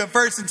kind to you at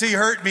first until you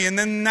hurt me. And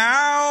then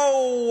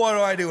now what do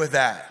I do with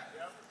that?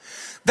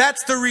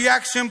 That's the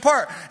reaction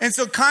part. And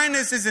so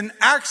kindness as an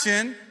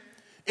action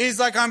is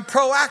like I'm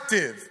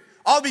proactive.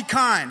 I'll be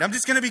kind. I'm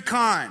just going to be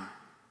kind.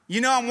 You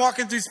know, I'm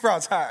walking through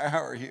Sprouts. Hi,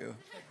 how are you?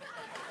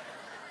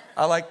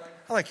 I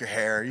like your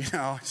hair, you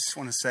know. I just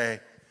want to say,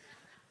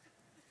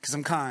 because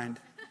I'm kind.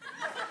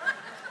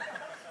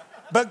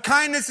 But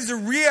kindness as a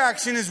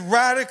reaction is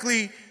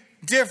radically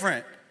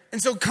different.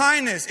 And so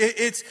kindness,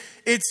 it's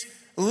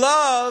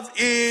love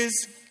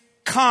is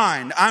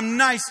kind. I'm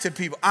nice to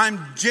people.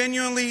 I'm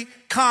genuinely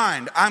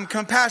kind. I'm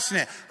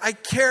compassionate. I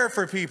care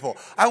for people.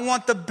 I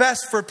want the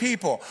best for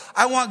people.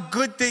 I want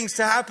good things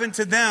to happen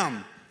to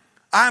them.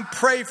 I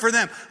pray for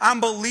them.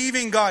 I'm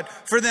believing God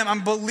for them.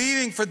 I'm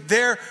believing for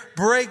their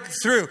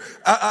breakthrough.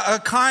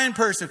 A kind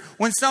person,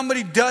 when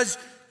somebody does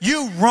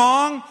you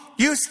wrong,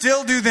 you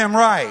still do them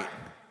right.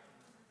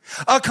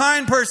 A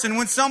kind person,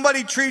 when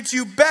somebody treats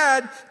you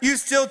bad, you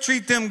still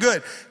treat them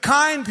good.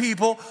 Kind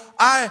people,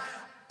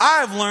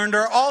 I've learned,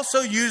 are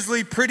also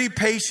usually pretty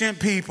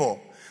patient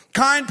people.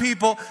 Kind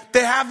people,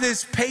 they have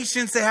this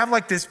patience, they have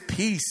like this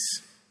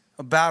peace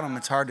about them.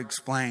 It's hard to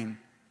explain.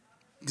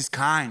 Just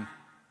kind.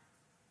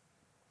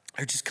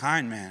 They're just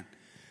kind, man.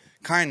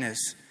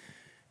 Kindness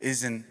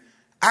is an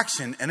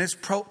action and it's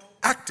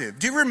proactive.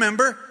 Do you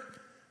remember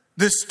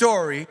the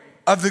story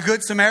of the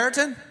Good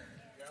Samaritan?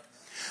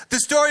 The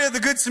story of the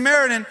Good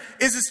Samaritan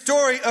is a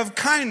story of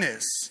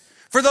kindness.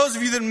 For those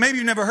of you that maybe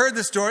you've never heard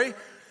this story,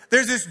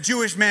 there's this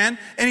Jewish man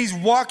and he's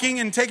walking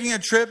and taking a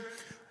trip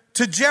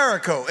to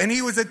Jericho. And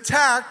he was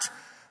attacked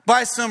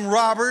by some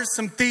robbers,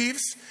 some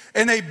thieves.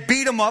 And they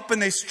beat him up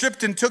and they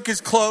stripped and took his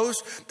clothes.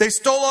 They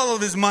stole all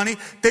of his money.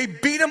 They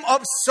beat him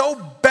up so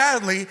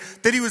badly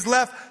that he was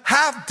left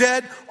half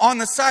dead on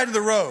the side of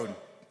the road.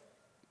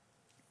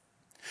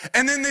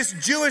 And then this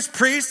Jewish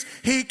priest,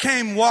 he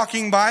came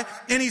walking by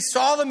and he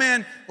saw the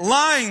man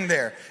lying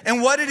there.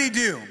 And what did he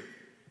do?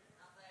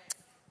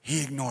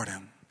 He ignored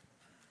him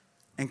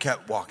and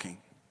kept walking.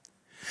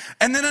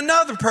 And then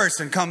another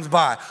person comes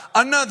by.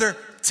 Another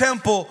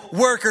temple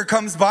worker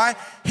comes by.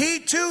 He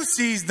too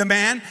sees the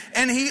man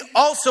and he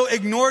also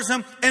ignores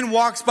him and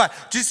walks by.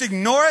 Just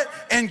ignore it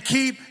and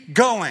keep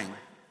going.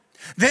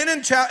 Then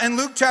in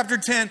Luke chapter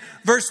 10,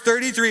 verse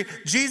 33,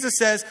 Jesus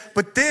says,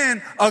 but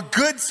then a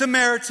good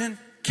Samaritan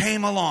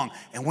came along.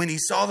 And when he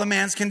saw the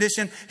man's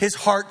condition, his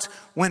heart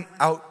went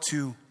out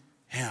to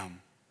him.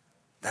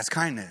 That's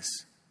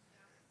kindness.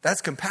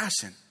 That's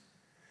compassion.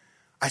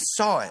 I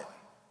saw it.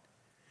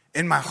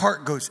 And my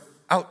heart goes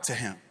out to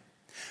him.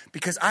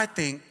 Because I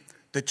think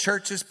the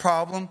church's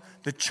problem,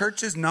 the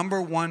church's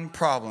number one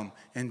problem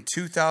in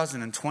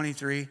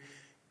 2023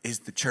 is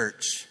the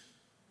church.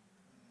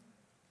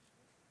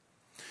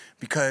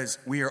 Because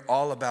we are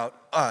all about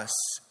us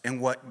and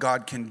what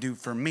God can do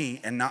for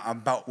me and not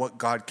about what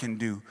God can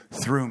do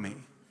through me.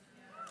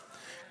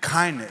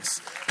 Kindness,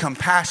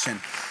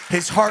 compassion.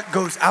 His heart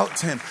goes out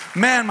to him.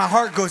 Man, my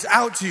heart goes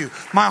out to you.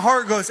 My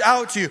heart goes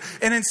out to you.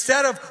 And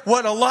instead of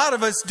what a lot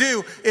of us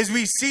do is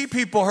we see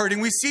people hurting.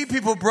 We see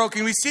people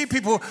broken. We see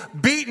people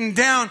beaten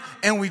down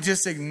and we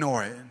just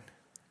ignore it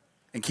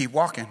and keep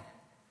walking.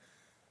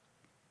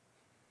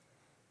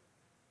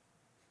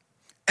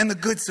 And the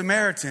Good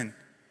Samaritan,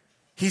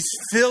 he's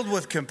filled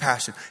with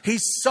compassion. He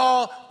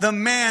saw the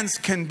man's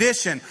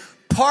condition.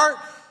 Part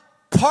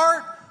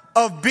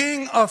of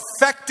being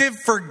effective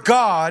for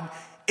God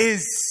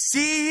is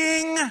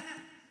seeing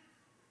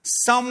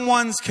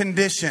someone's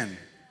condition.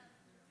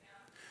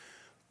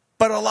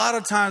 But a lot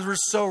of times we're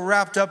so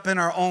wrapped up in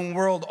our own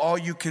world, all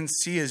you can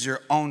see is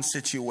your own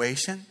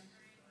situation.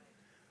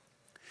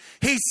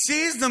 He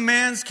sees the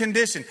man's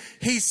condition.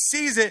 He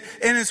sees it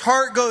and his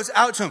heart goes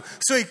out to him.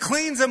 So he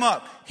cleans him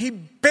up. He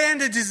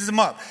bandages him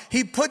up.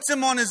 He puts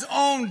him on his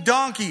own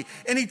donkey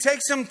and he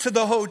takes him to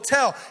the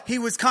hotel. He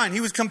was kind.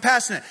 He was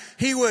compassionate.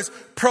 He was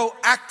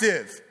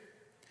proactive.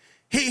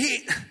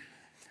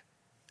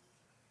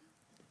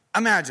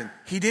 Imagine,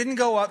 he didn't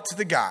go up to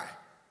the guy,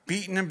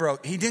 beaten and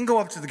broke. He didn't go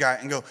up to the guy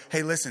and go,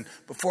 hey, listen,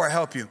 before I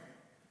help you,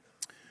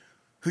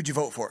 who'd you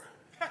vote for?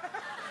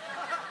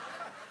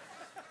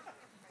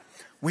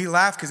 We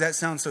laugh because that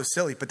sounds so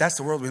silly, but that's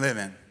the world we live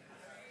in.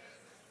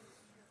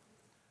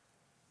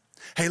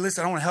 Hey,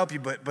 listen, I don't want to help you,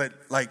 but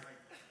like,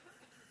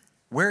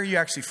 where are you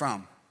actually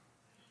from?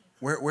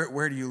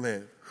 Where do you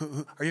live?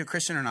 Who are you a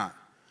Christian or not?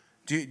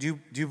 Do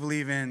you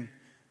believe in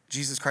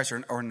Jesus Christ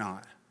or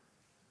not?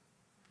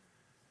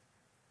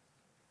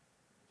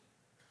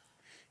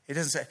 It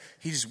doesn't say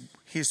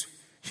he's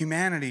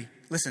humanity.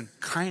 Listen,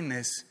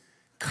 kindness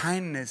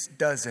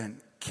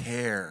doesn't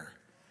care.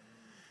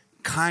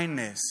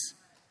 Kindness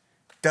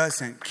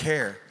doesn't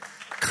care.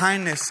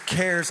 Kindness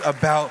cares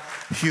about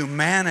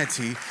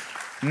humanity,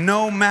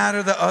 no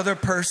matter the other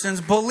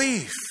person's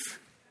belief.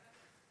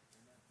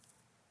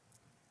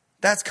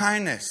 That's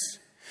kindness.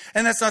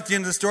 And that's not the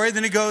end of the story.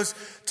 Then it goes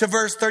to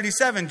verse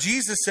 37.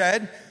 Jesus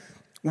said,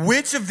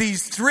 Which of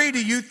these three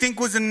do you think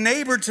was a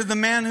neighbor to the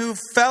man who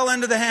fell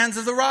into the hands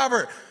of the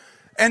robber?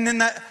 And then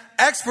the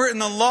expert in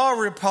the law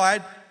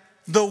replied,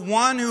 the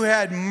one who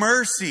had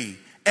mercy.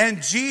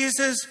 And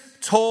Jesus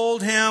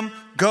told him,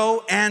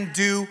 go and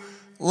do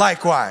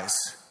likewise.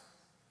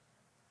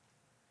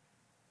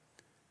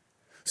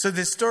 So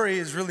this story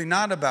is really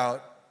not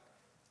about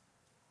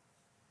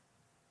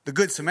the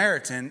Good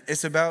Samaritan.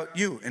 It's about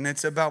you and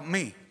it's about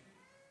me.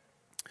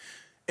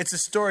 It's a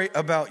story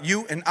about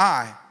you and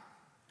I.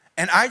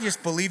 And I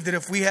just believe that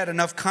if we had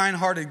enough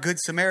kind-hearted Good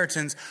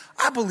Samaritans,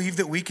 I believe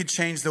that we could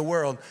change the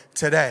world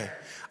today.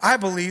 I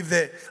believe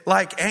that,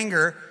 like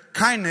anger,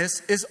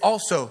 kindness is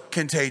also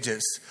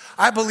contagious.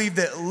 I believe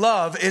that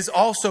love is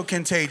also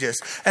contagious.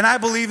 And I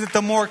believe that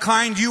the more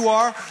kind you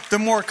are, the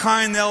more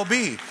kind they'll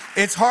be.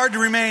 It's hard to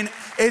remain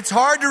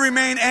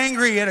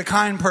angry at a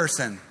kind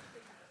person.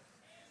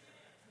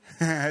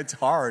 It's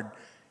hard.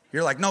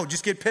 You're like, no,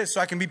 just get pissed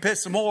so I can be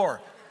pissed some more.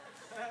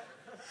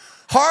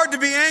 Hard to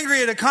be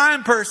angry at a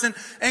kind person.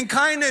 And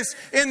kindness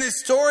in this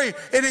story,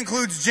 it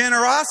includes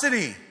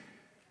generosity.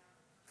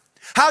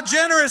 How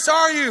generous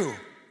are you?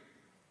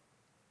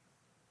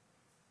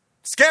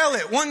 Scale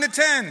it 1 to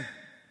 10.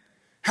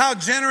 How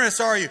generous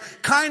are you?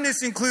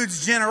 Kindness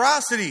includes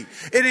generosity.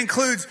 It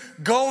includes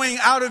going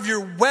out of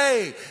your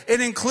way.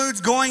 It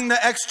includes going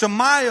the extra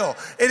mile.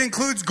 It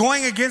includes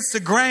going against the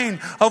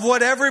grain of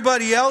what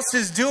everybody else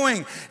is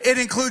doing. It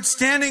includes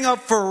standing up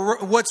for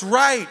what's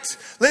right.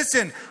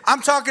 Listen,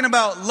 I'm talking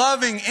about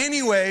loving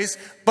anyways,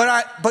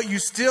 but you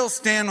still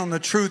stand on the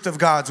truth of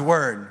God's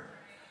word.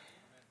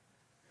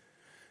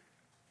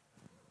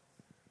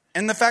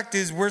 And the fact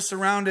is, we're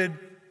surrounded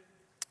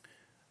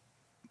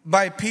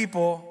by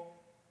people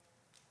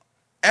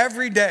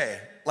every day,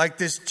 like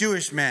this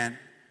Jewish man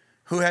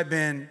who had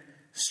been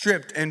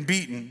stripped and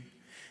beaten.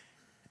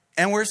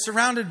 And we're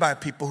surrounded by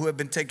people who have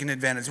been taken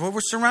advantage of.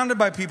 We're surrounded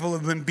by people who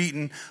have been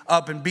beaten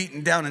up and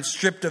beaten down and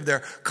stripped of their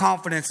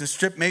confidence and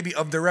stripped maybe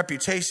of their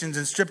reputations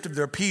and stripped of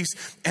their peace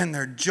and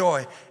their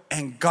joy.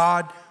 And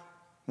God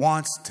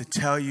wants to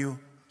tell you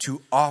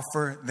to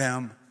offer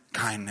them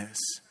kindness.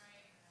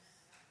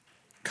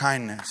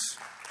 Kindness.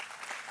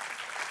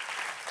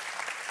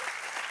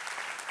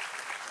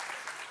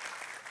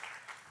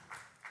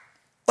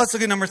 Let's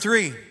look at number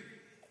 3.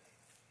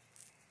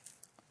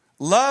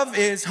 Love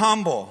is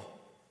humble.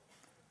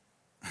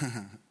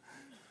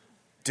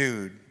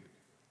 Dude.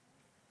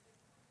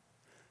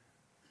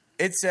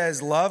 It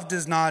says, love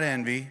does not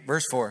envy.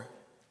 Verse 4.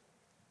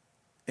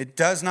 It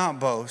does not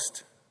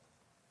boast.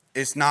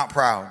 It's not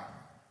proud.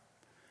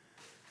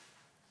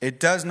 It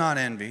does not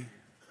envy.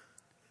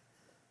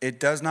 It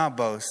does not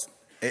boast.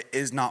 It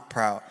is not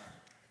proud.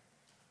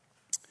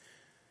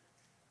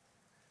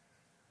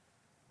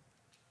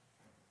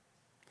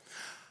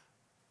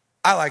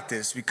 I like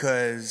this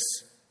because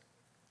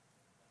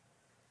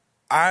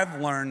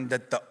I've learned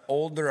that the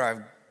older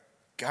I've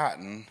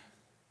gotten,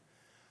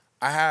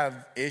 I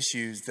have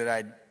issues that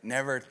I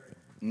never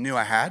knew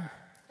I had.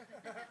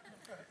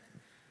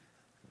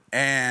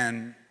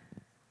 And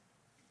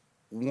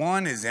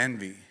one is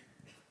envy.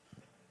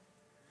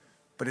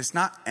 But it's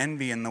not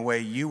envy in the way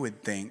you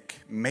would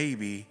think,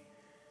 maybe,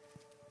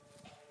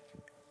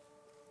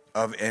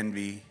 of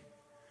envy.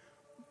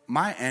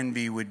 My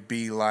envy would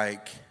be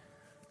like,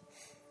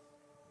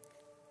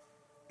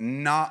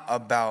 not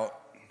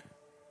about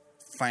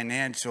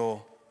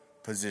financial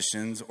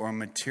positions or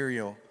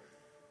material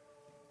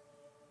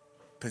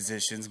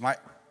positions. My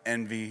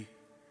envy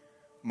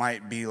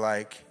might be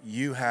like,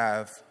 you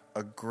have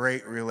a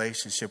great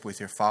relationship with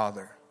your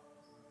father,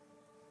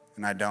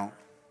 and I don't.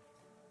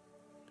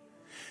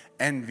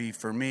 Envy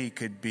for me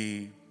could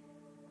be,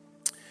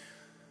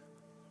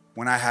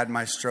 when I had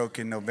my stroke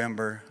in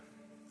November,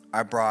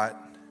 I brought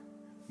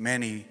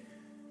many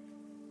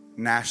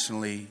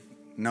nationally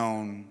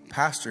known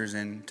pastors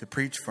in to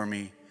preach for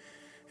me,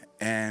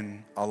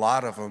 and a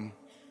lot of them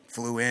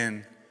flew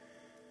in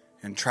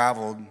and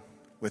traveled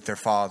with their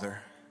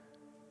father.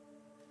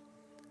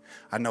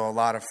 I know a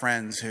lot of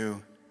friends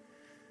who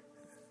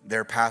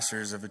they're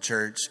pastors of a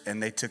church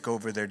and they took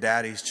over their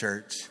daddy's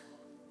church.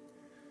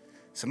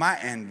 So my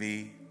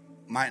envy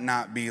might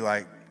not be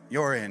like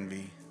your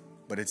envy,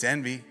 but it's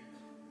envy.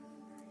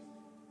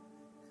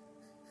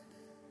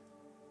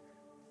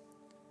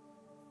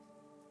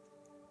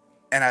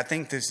 And I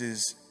think this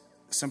is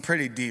some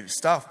pretty deep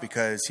stuff,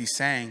 because he's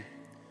saying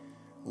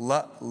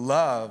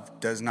love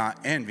does not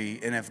envy.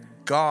 And if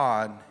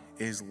God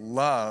is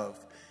love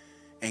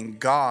and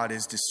God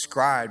is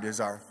described as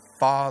our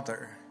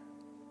Father,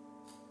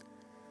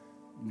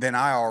 then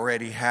I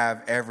already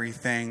have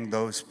everything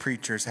those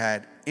preachers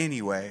had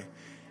anyway.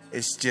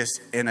 It's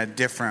just in a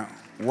different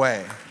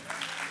way.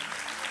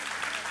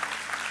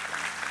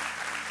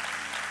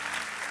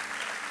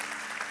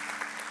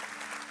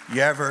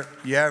 You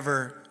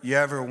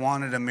ever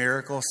wanted a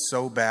miracle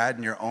so bad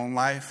in your own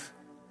life?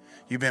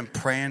 You've been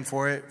praying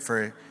for it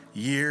for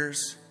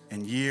years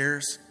and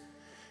years,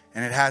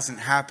 and it hasn't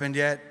happened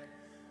yet,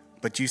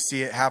 but you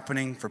see it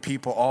happening for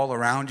people all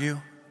around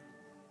you.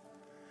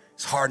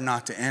 It's hard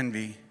not to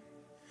envy.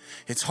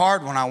 It's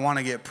hard when I want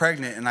to get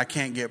pregnant and I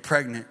can't get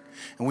pregnant.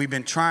 And we've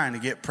been trying to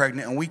get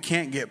pregnant and we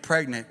can't get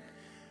pregnant.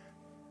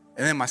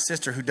 And then my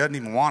sister, who doesn't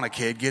even want a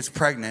kid, gets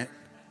pregnant.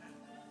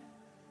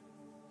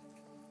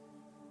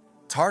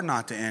 It's hard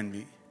not to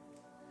envy.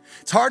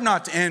 It's hard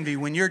not to envy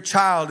when your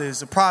child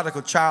is a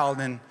prodigal child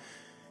and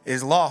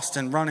is lost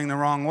and running the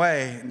wrong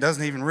way and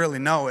doesn't even really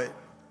know it.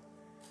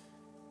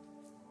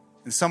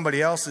 And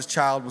somebody else's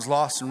child was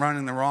lost and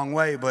running the wrong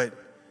way, but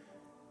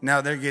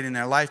now they're getting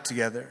their life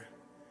together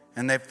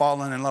and they've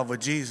fallen in love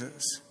with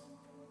Jesus.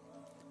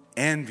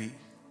 Envy.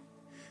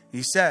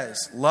 He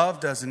says, love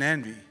doesn't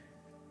envy.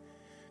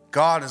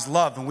 God is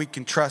love, and we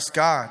can trust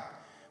God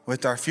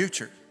with our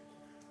future.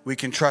 We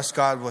can trust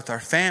God with our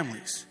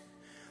families.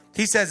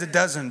 He says it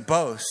doesn't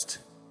boast.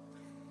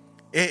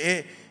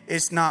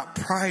 It's not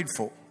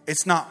prideful.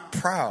 It's not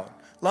proud.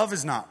 Love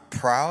is not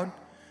proud.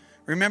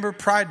 Remember,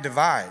 pride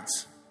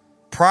divides.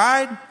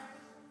 Pride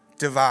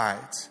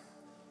divides.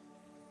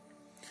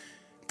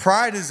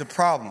 Pride is a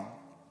problem.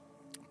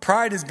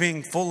 Pride is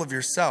being full of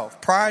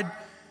yourself. Pride,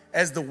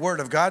 as the Word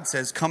of God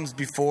says, comes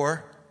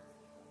before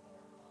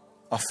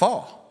a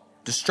fall,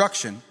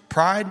 destruction.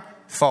 Pride,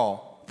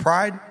 fall.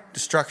 Pride,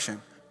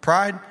 destruction.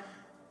 Pride,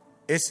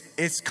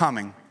 it's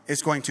coming.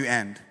 It's going to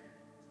end.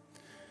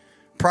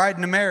 Pride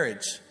in a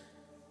marriage,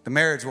 the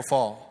marriage will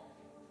fall.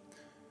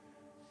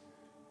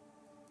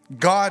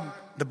 God,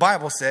 the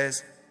Bible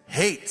says,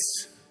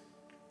 hates.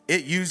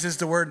 It uses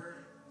the word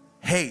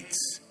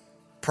hates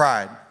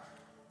pride.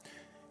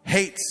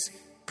 Hates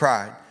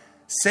pride.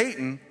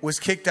 Satan was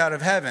kicked out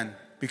of heaven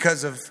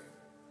because of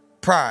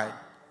pride.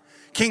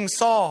 King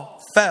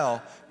Saul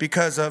fell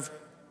because of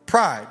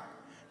pride.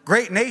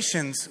 Great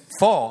nations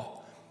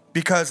fall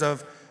because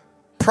of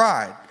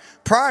pride.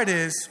 Pride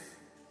is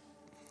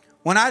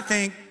when I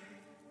think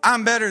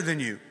I'm better than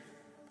you.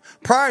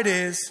 Pride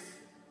is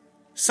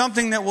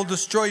something that will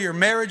destroy your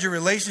marriage, your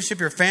relationship,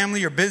 your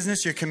family, your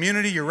business, your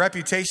community, your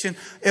reputation.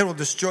 It will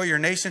destroy your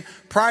nation.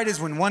 Pride is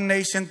when one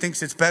nation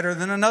thinks it's better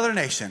than another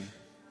nation.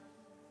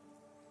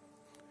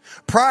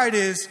 Pride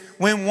is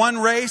when one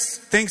race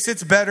thinks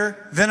it's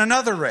better than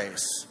another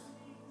race.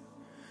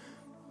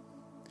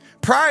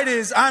 Pride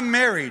is I'm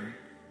married,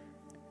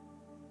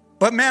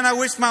 but man, I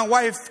wish my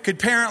wife could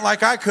parent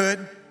like I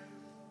could.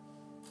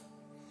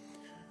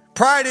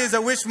 Pride is I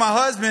wish my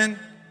husband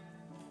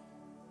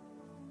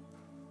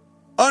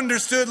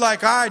understood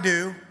like I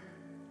do.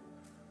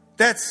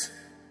 That's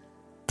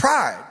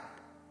pride.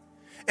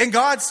 And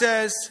God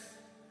says,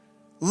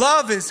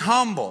 love is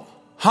humble,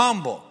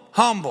 humble,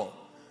 humble.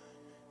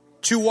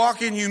 To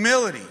walk in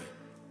humility.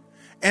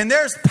 And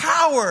there's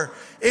power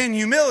in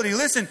humility.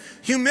 Listen,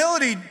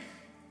 humility,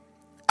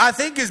 I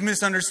think, is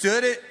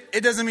misunderstood. It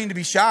doesn't mean to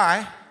be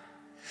shy.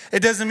 It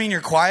doesn't mean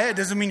you're quiet. It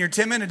doesn't mean you're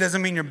timid. It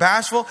doesn't mean you're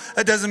bashful.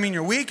 It doesn't mean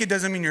you're weak. It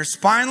doesn't mean you're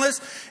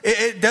spineless.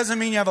 It doesn't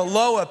mean you have a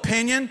low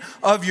opinion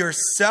of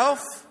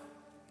yourself.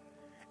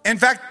 In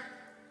fact,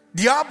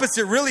 the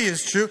opposite really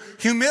is true.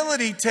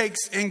 Humility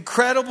takes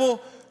incredible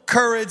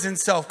courage and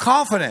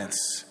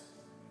self-confidence.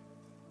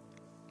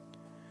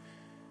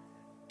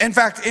 In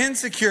fact,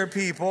 insecure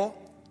people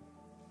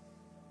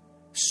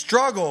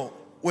struggle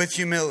with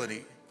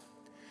humility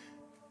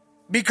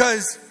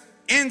because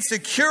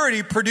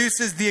insecurity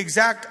produces the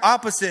exact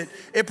opposite.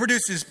 It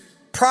produces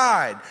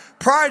pride.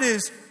 Pride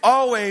is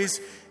always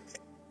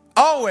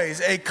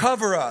a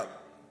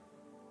cover-up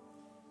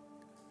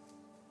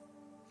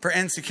for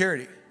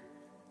insecurity.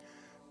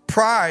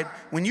 Pride,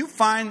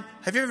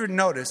 have you ever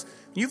noticed,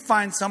 you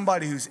find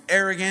somebody who's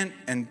arrogant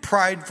and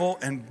prideful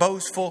and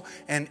boastful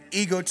and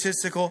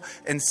egotistical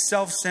and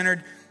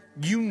self-centered,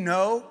 you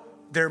know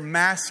they're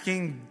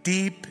masking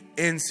deep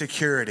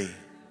insecurity.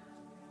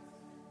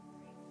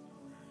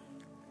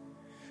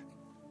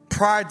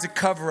 Pride's a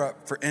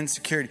cover-up for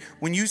insecurity.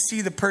 When you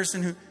see the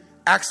person who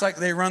acts like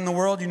they run the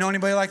world, you know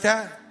anybody like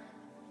that?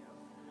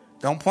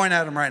 Don't point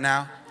at them right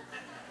now.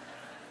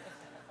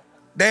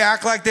 They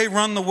act like they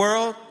run the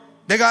world.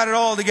 They got it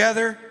all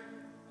together.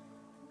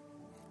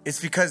 It's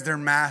because they're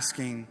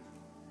masking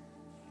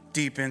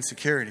deep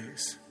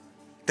insecurities.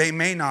 They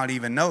may not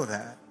even know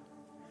that.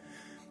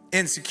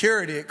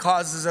 Insecurity, it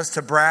causes us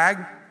to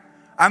brag.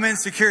 I'm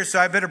insecure, so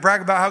I better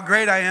brag about how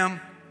great I am.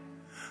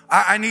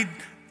 I need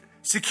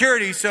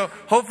security, so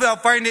hopefully I'll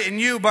find it in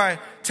you by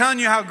telling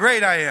you how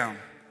great I am.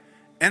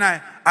 And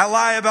I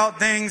lie about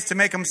things to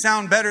make them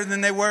sound better than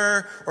they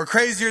were or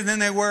crazier than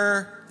they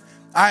were.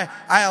 I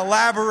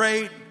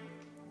elaborate.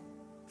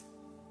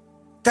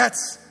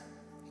 That's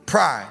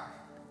pride.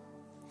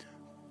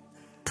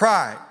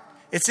 Pride.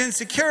 It's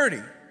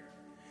insecurity.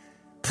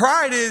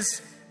 Pride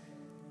is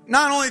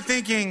not only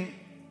thinking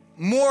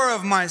more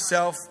of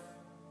myself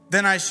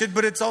than I should,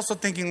 but it's also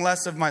thinking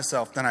less of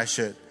myself than I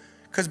should.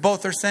 Because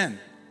both are sin.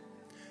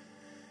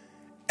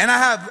 And I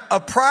have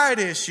a pride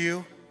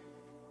issue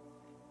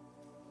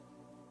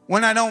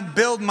when I don't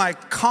build my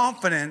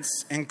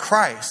confidence in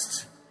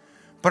Christ,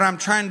 but I'm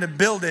trying to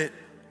build it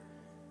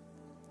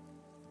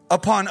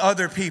upon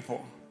other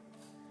people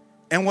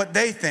and what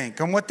they think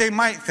and what they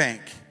might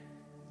think.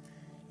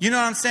 You know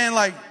what I'm saying?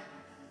 Like,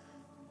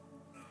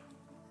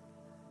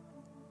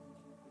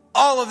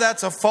 all of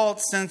that's a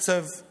false sense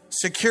of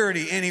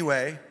security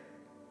anyway.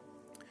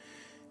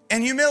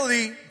 And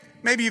humility,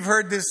 maybe you've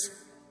heard this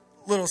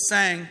little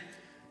saying,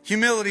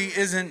 humility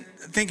isn't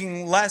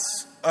thinking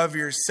less of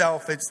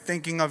yourself, it's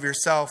thinking of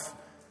yourself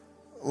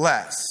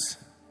less.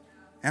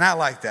 And I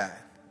like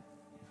that.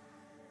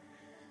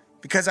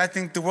 Because I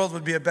think the world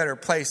would be a better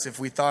place if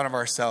we thought of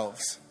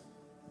ourselves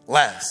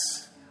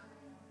less.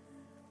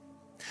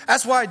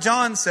 That's why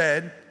John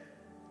said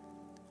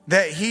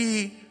that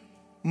he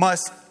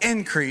must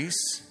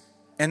increase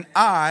and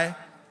I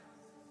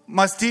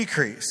must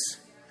decrease.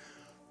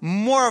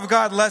 More of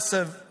God, less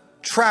of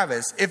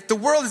Travis. If the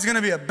world is going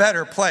to be a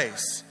better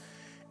place,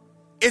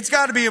 it's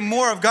got to be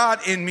more of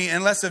God in me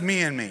and less of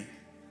me in me.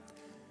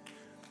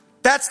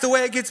 That's the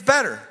way it gets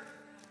better.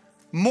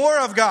 More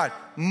of God,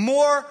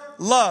 more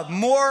love,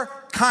 more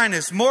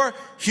kindness, more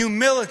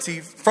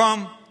humility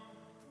from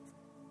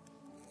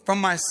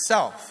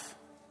myself.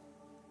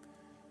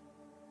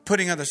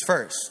 Putting others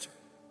first.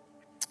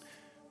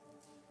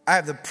 I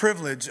have the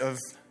privilege of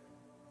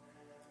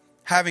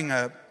having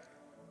a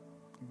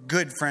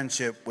good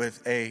friendship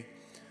with a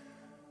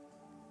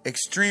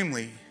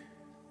extremely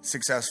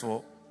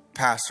successful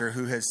pastor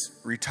who has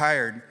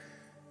retired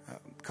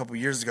a couple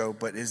years ago,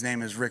 but his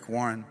name is Rick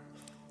Warren.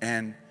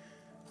 And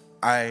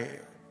I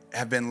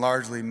have been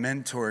largely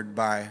mentored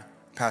by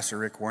Pastor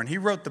Rick Warren. He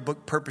wrote the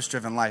book Purpose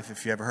Driven Life,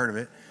 if you ever heard of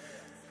it.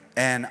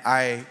 And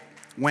I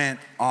went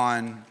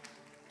on,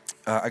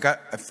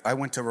 I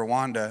went to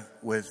Rwanda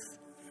with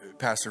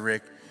Pastor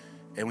Rick,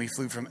 and we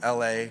flew from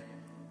LA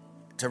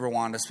to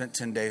Rwanda, spent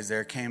 10 days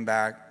there, came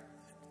back,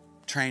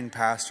 trained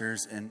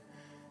pastors, and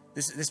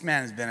this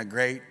man has been a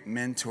great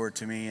mentor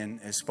to me and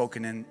has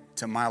spoken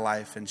into my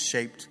life and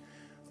shaped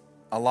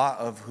a lot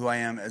of who I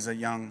am as a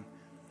young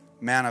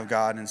man of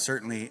God, and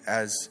certainly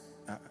as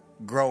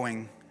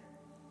growing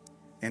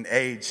in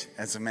age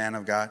as a man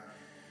of God.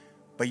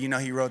 But you know,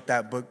 he wrote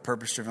that book,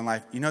 Purpose Driven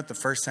Life. You know what the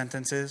first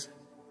sentence is?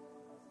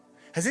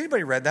 Has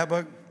anybody read that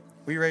book?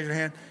 Will you raise your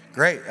hand?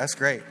 Great, that's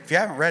great. If you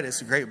haven't read it,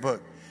 it's a great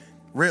book.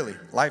 Really,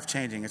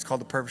 life-changing. It's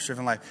called The Purpose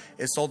Driven Life.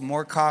 It sold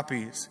more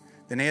copies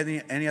than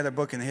any other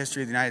book in the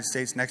history of the United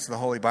States next to the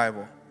Holy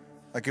Bible.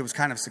 Like, it was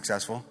kind of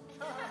successful.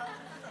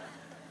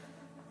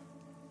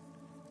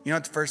 You know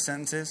what the first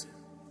sentence is?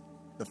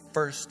 The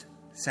first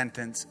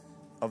sentence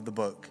of the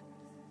book.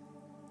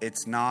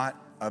 It's not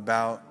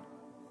about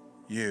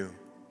you.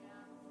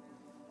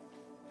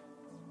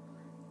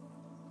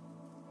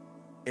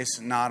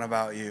 It's not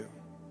about you.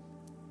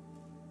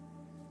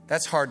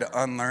 That's hard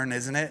to unlearn,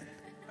 isn't it?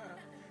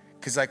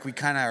 Because like we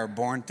kind of are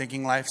born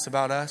thinking life's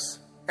about us.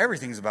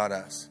 Everything's about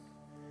us.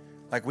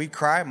 Like we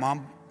cry,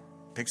 mom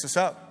picks us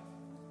up.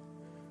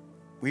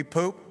 We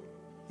poop,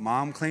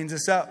 mom cleans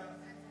us up.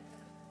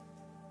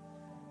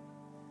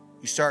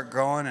 You start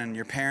growing and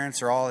your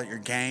parents are all at your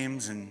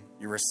games and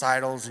your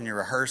recitals and your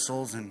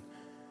rehearsals and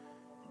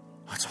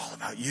it's all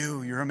about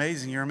you. You're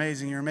amazing, you're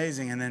amazing, you're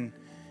amazing. And then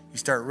you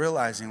start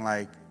realizing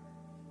like,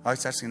 oh,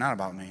 it's actually not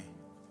about me.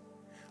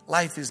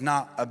 Life is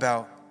not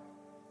about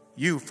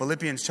you.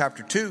 Philippians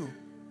chapter 2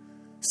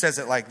 says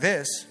it like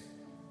this.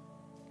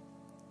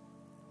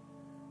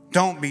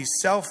 Don't be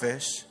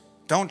selfish.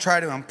 Don't try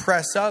to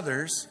impress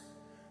others.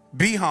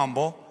 Be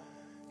humble,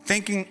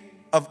 thinking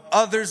of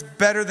others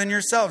better than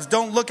yourselves.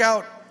 Don't look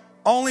out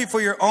only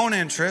for your own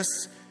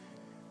interests,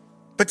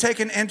 but take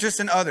an interest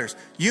in others.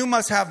 You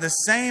must have the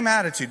same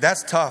attitude.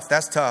 That's tough.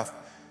 That's tough.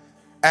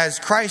 As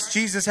Christ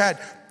Jesus had,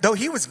 though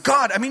he was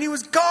God. I mean, he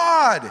was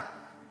God.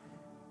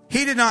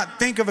 He did not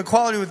think of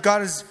equality with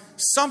God as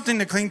something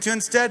to cling to.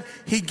 Instead,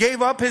 he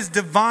gave up his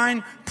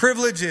divine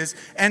privileges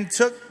and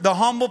took the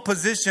humble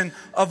position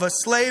of a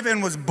slave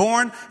and was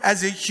born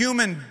as a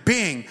human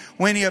being.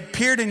 When he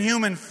appeared in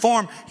human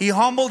form, he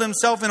humbled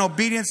himself in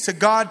obedience to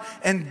God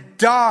and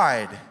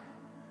died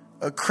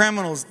a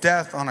criminal's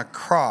death on a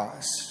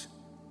cross.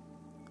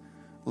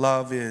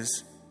 Love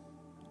is,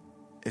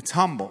 it's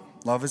humble.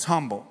 Love is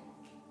humble.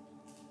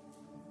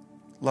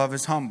 Love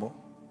is humble.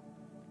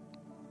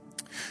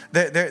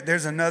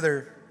 There's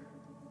another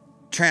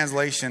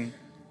translation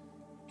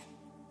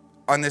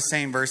on this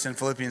same verse in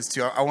Philippians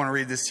 2. I want to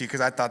read this to you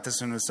because I thought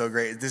this one was so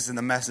great. This is in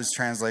the Message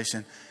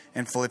translation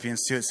in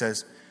Philippians 2. It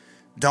says,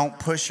 don't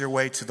push your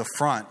way to the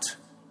front.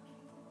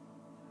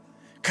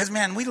 Because,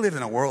 man, we live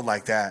in a world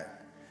like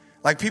that.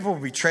 Like, people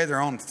betray their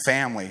own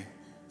family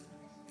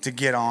to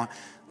get on.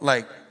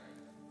 Like,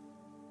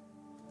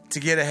 to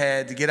get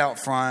ahead, to get out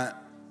front.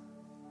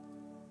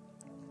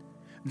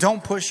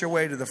 Don't push your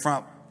way to the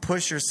front.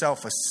 Push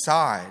yourself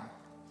aside.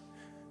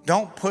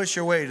 Don't push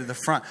your way to the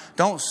front.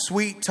 Don't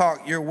sweet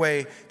talk your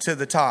way to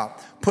the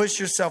top. Push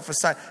yourself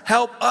aside.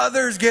 Help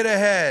others get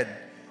ahead.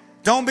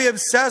 Don't be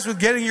obsessed with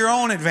getting your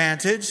own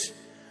advantage.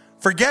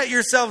 Forget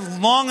yourself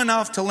long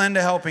enough to lend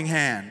a helping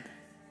hand.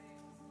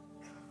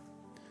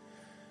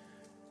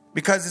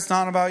 Because it's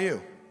not about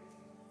you.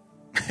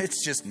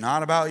 It's just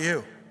not about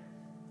you.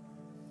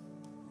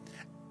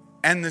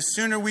 And the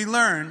sooner we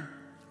learn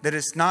that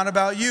it's not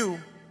about you,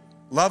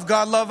 love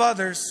God, love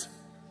others,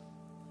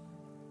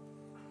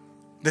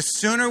 The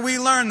sooner we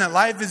learn that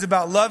life is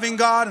about loving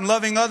God and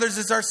loving others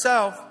as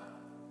ourselves,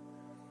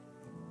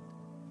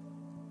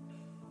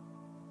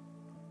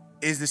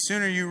 is the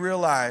sooner you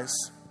realize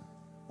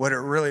what it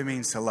really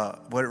means to love,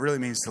 what it really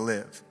means to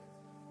live,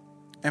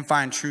 and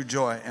find true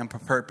joy and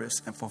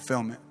purpose and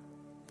fulfillment.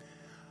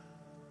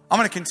 I'm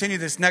going to continue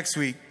this next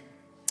week,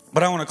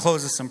 but I want to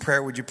close with some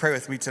prayer. Would you pray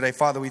with me today?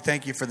 Father, we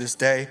thank you for this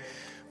day.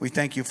 We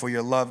thank you for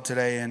your love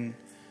today. And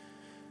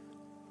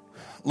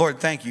Lord,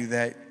 thank you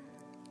that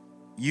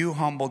you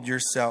humbled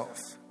yourself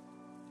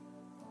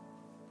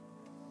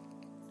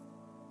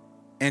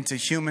into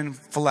human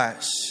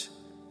flesh,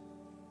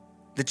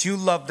 that you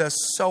loved us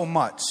so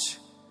much,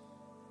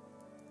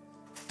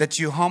 that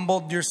you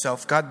humbled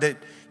yourself, God, that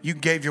you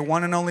gave your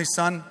one and only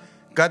Son,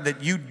 God,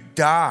 that you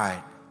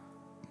died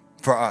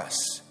for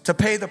us to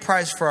pay the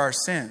price for our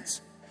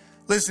sins.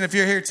 Listen, if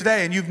you're here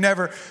today and you've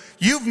never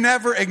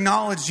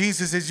acknowledged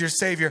Jesus as your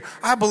Savior,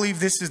 I believe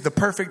this is the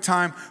perfect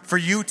time for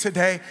you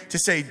today to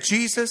say,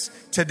 Jesus,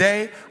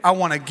 today I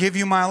want to give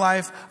you my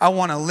life. I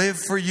want to live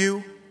for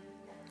you.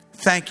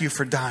 Thank you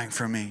for dying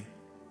for me.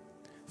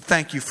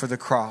 Thank you for the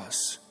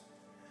cross.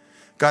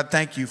 God,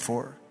 thank you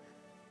for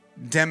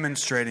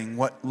demonstrating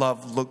what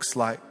love looks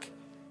like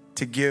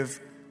to give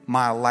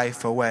my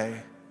life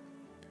away.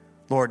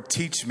 Lord,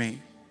 teach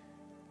me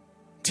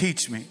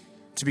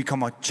to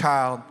become a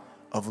child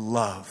of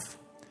love.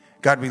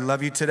 God, we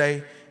love you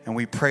today, and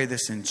we pray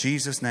this in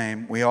Jesus'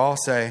 name. We all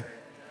say,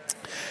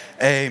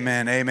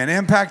 amen, amen.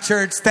 Impact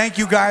Church, thank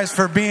you guys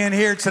for being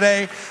here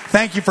today.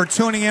 Thank you for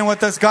tuning in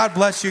with us. God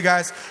bless you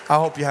guys. I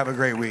hope you have a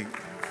great week.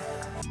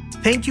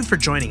 Thank you for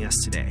joining us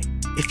today.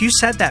 If you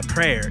said that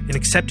prayer and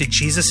accepted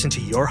Jesus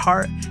into your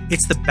heart,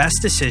 it's the best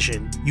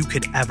decision you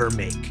could ever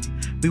make.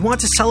 We want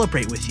to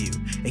celebrate with you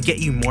and get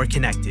you more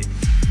connected.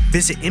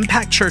 Visit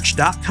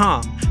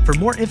impactchurch.com for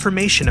more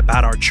information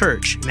about our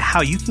church and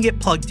how you can get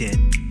plugged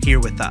in here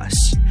with us.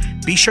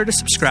 Be sure to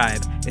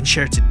subscribe and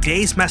share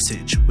today's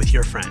message with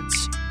your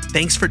friends.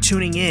 Thanks for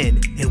tuning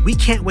in, and we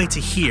can't wait to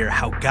hear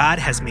how God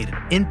has made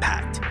an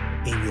impact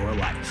in your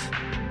life.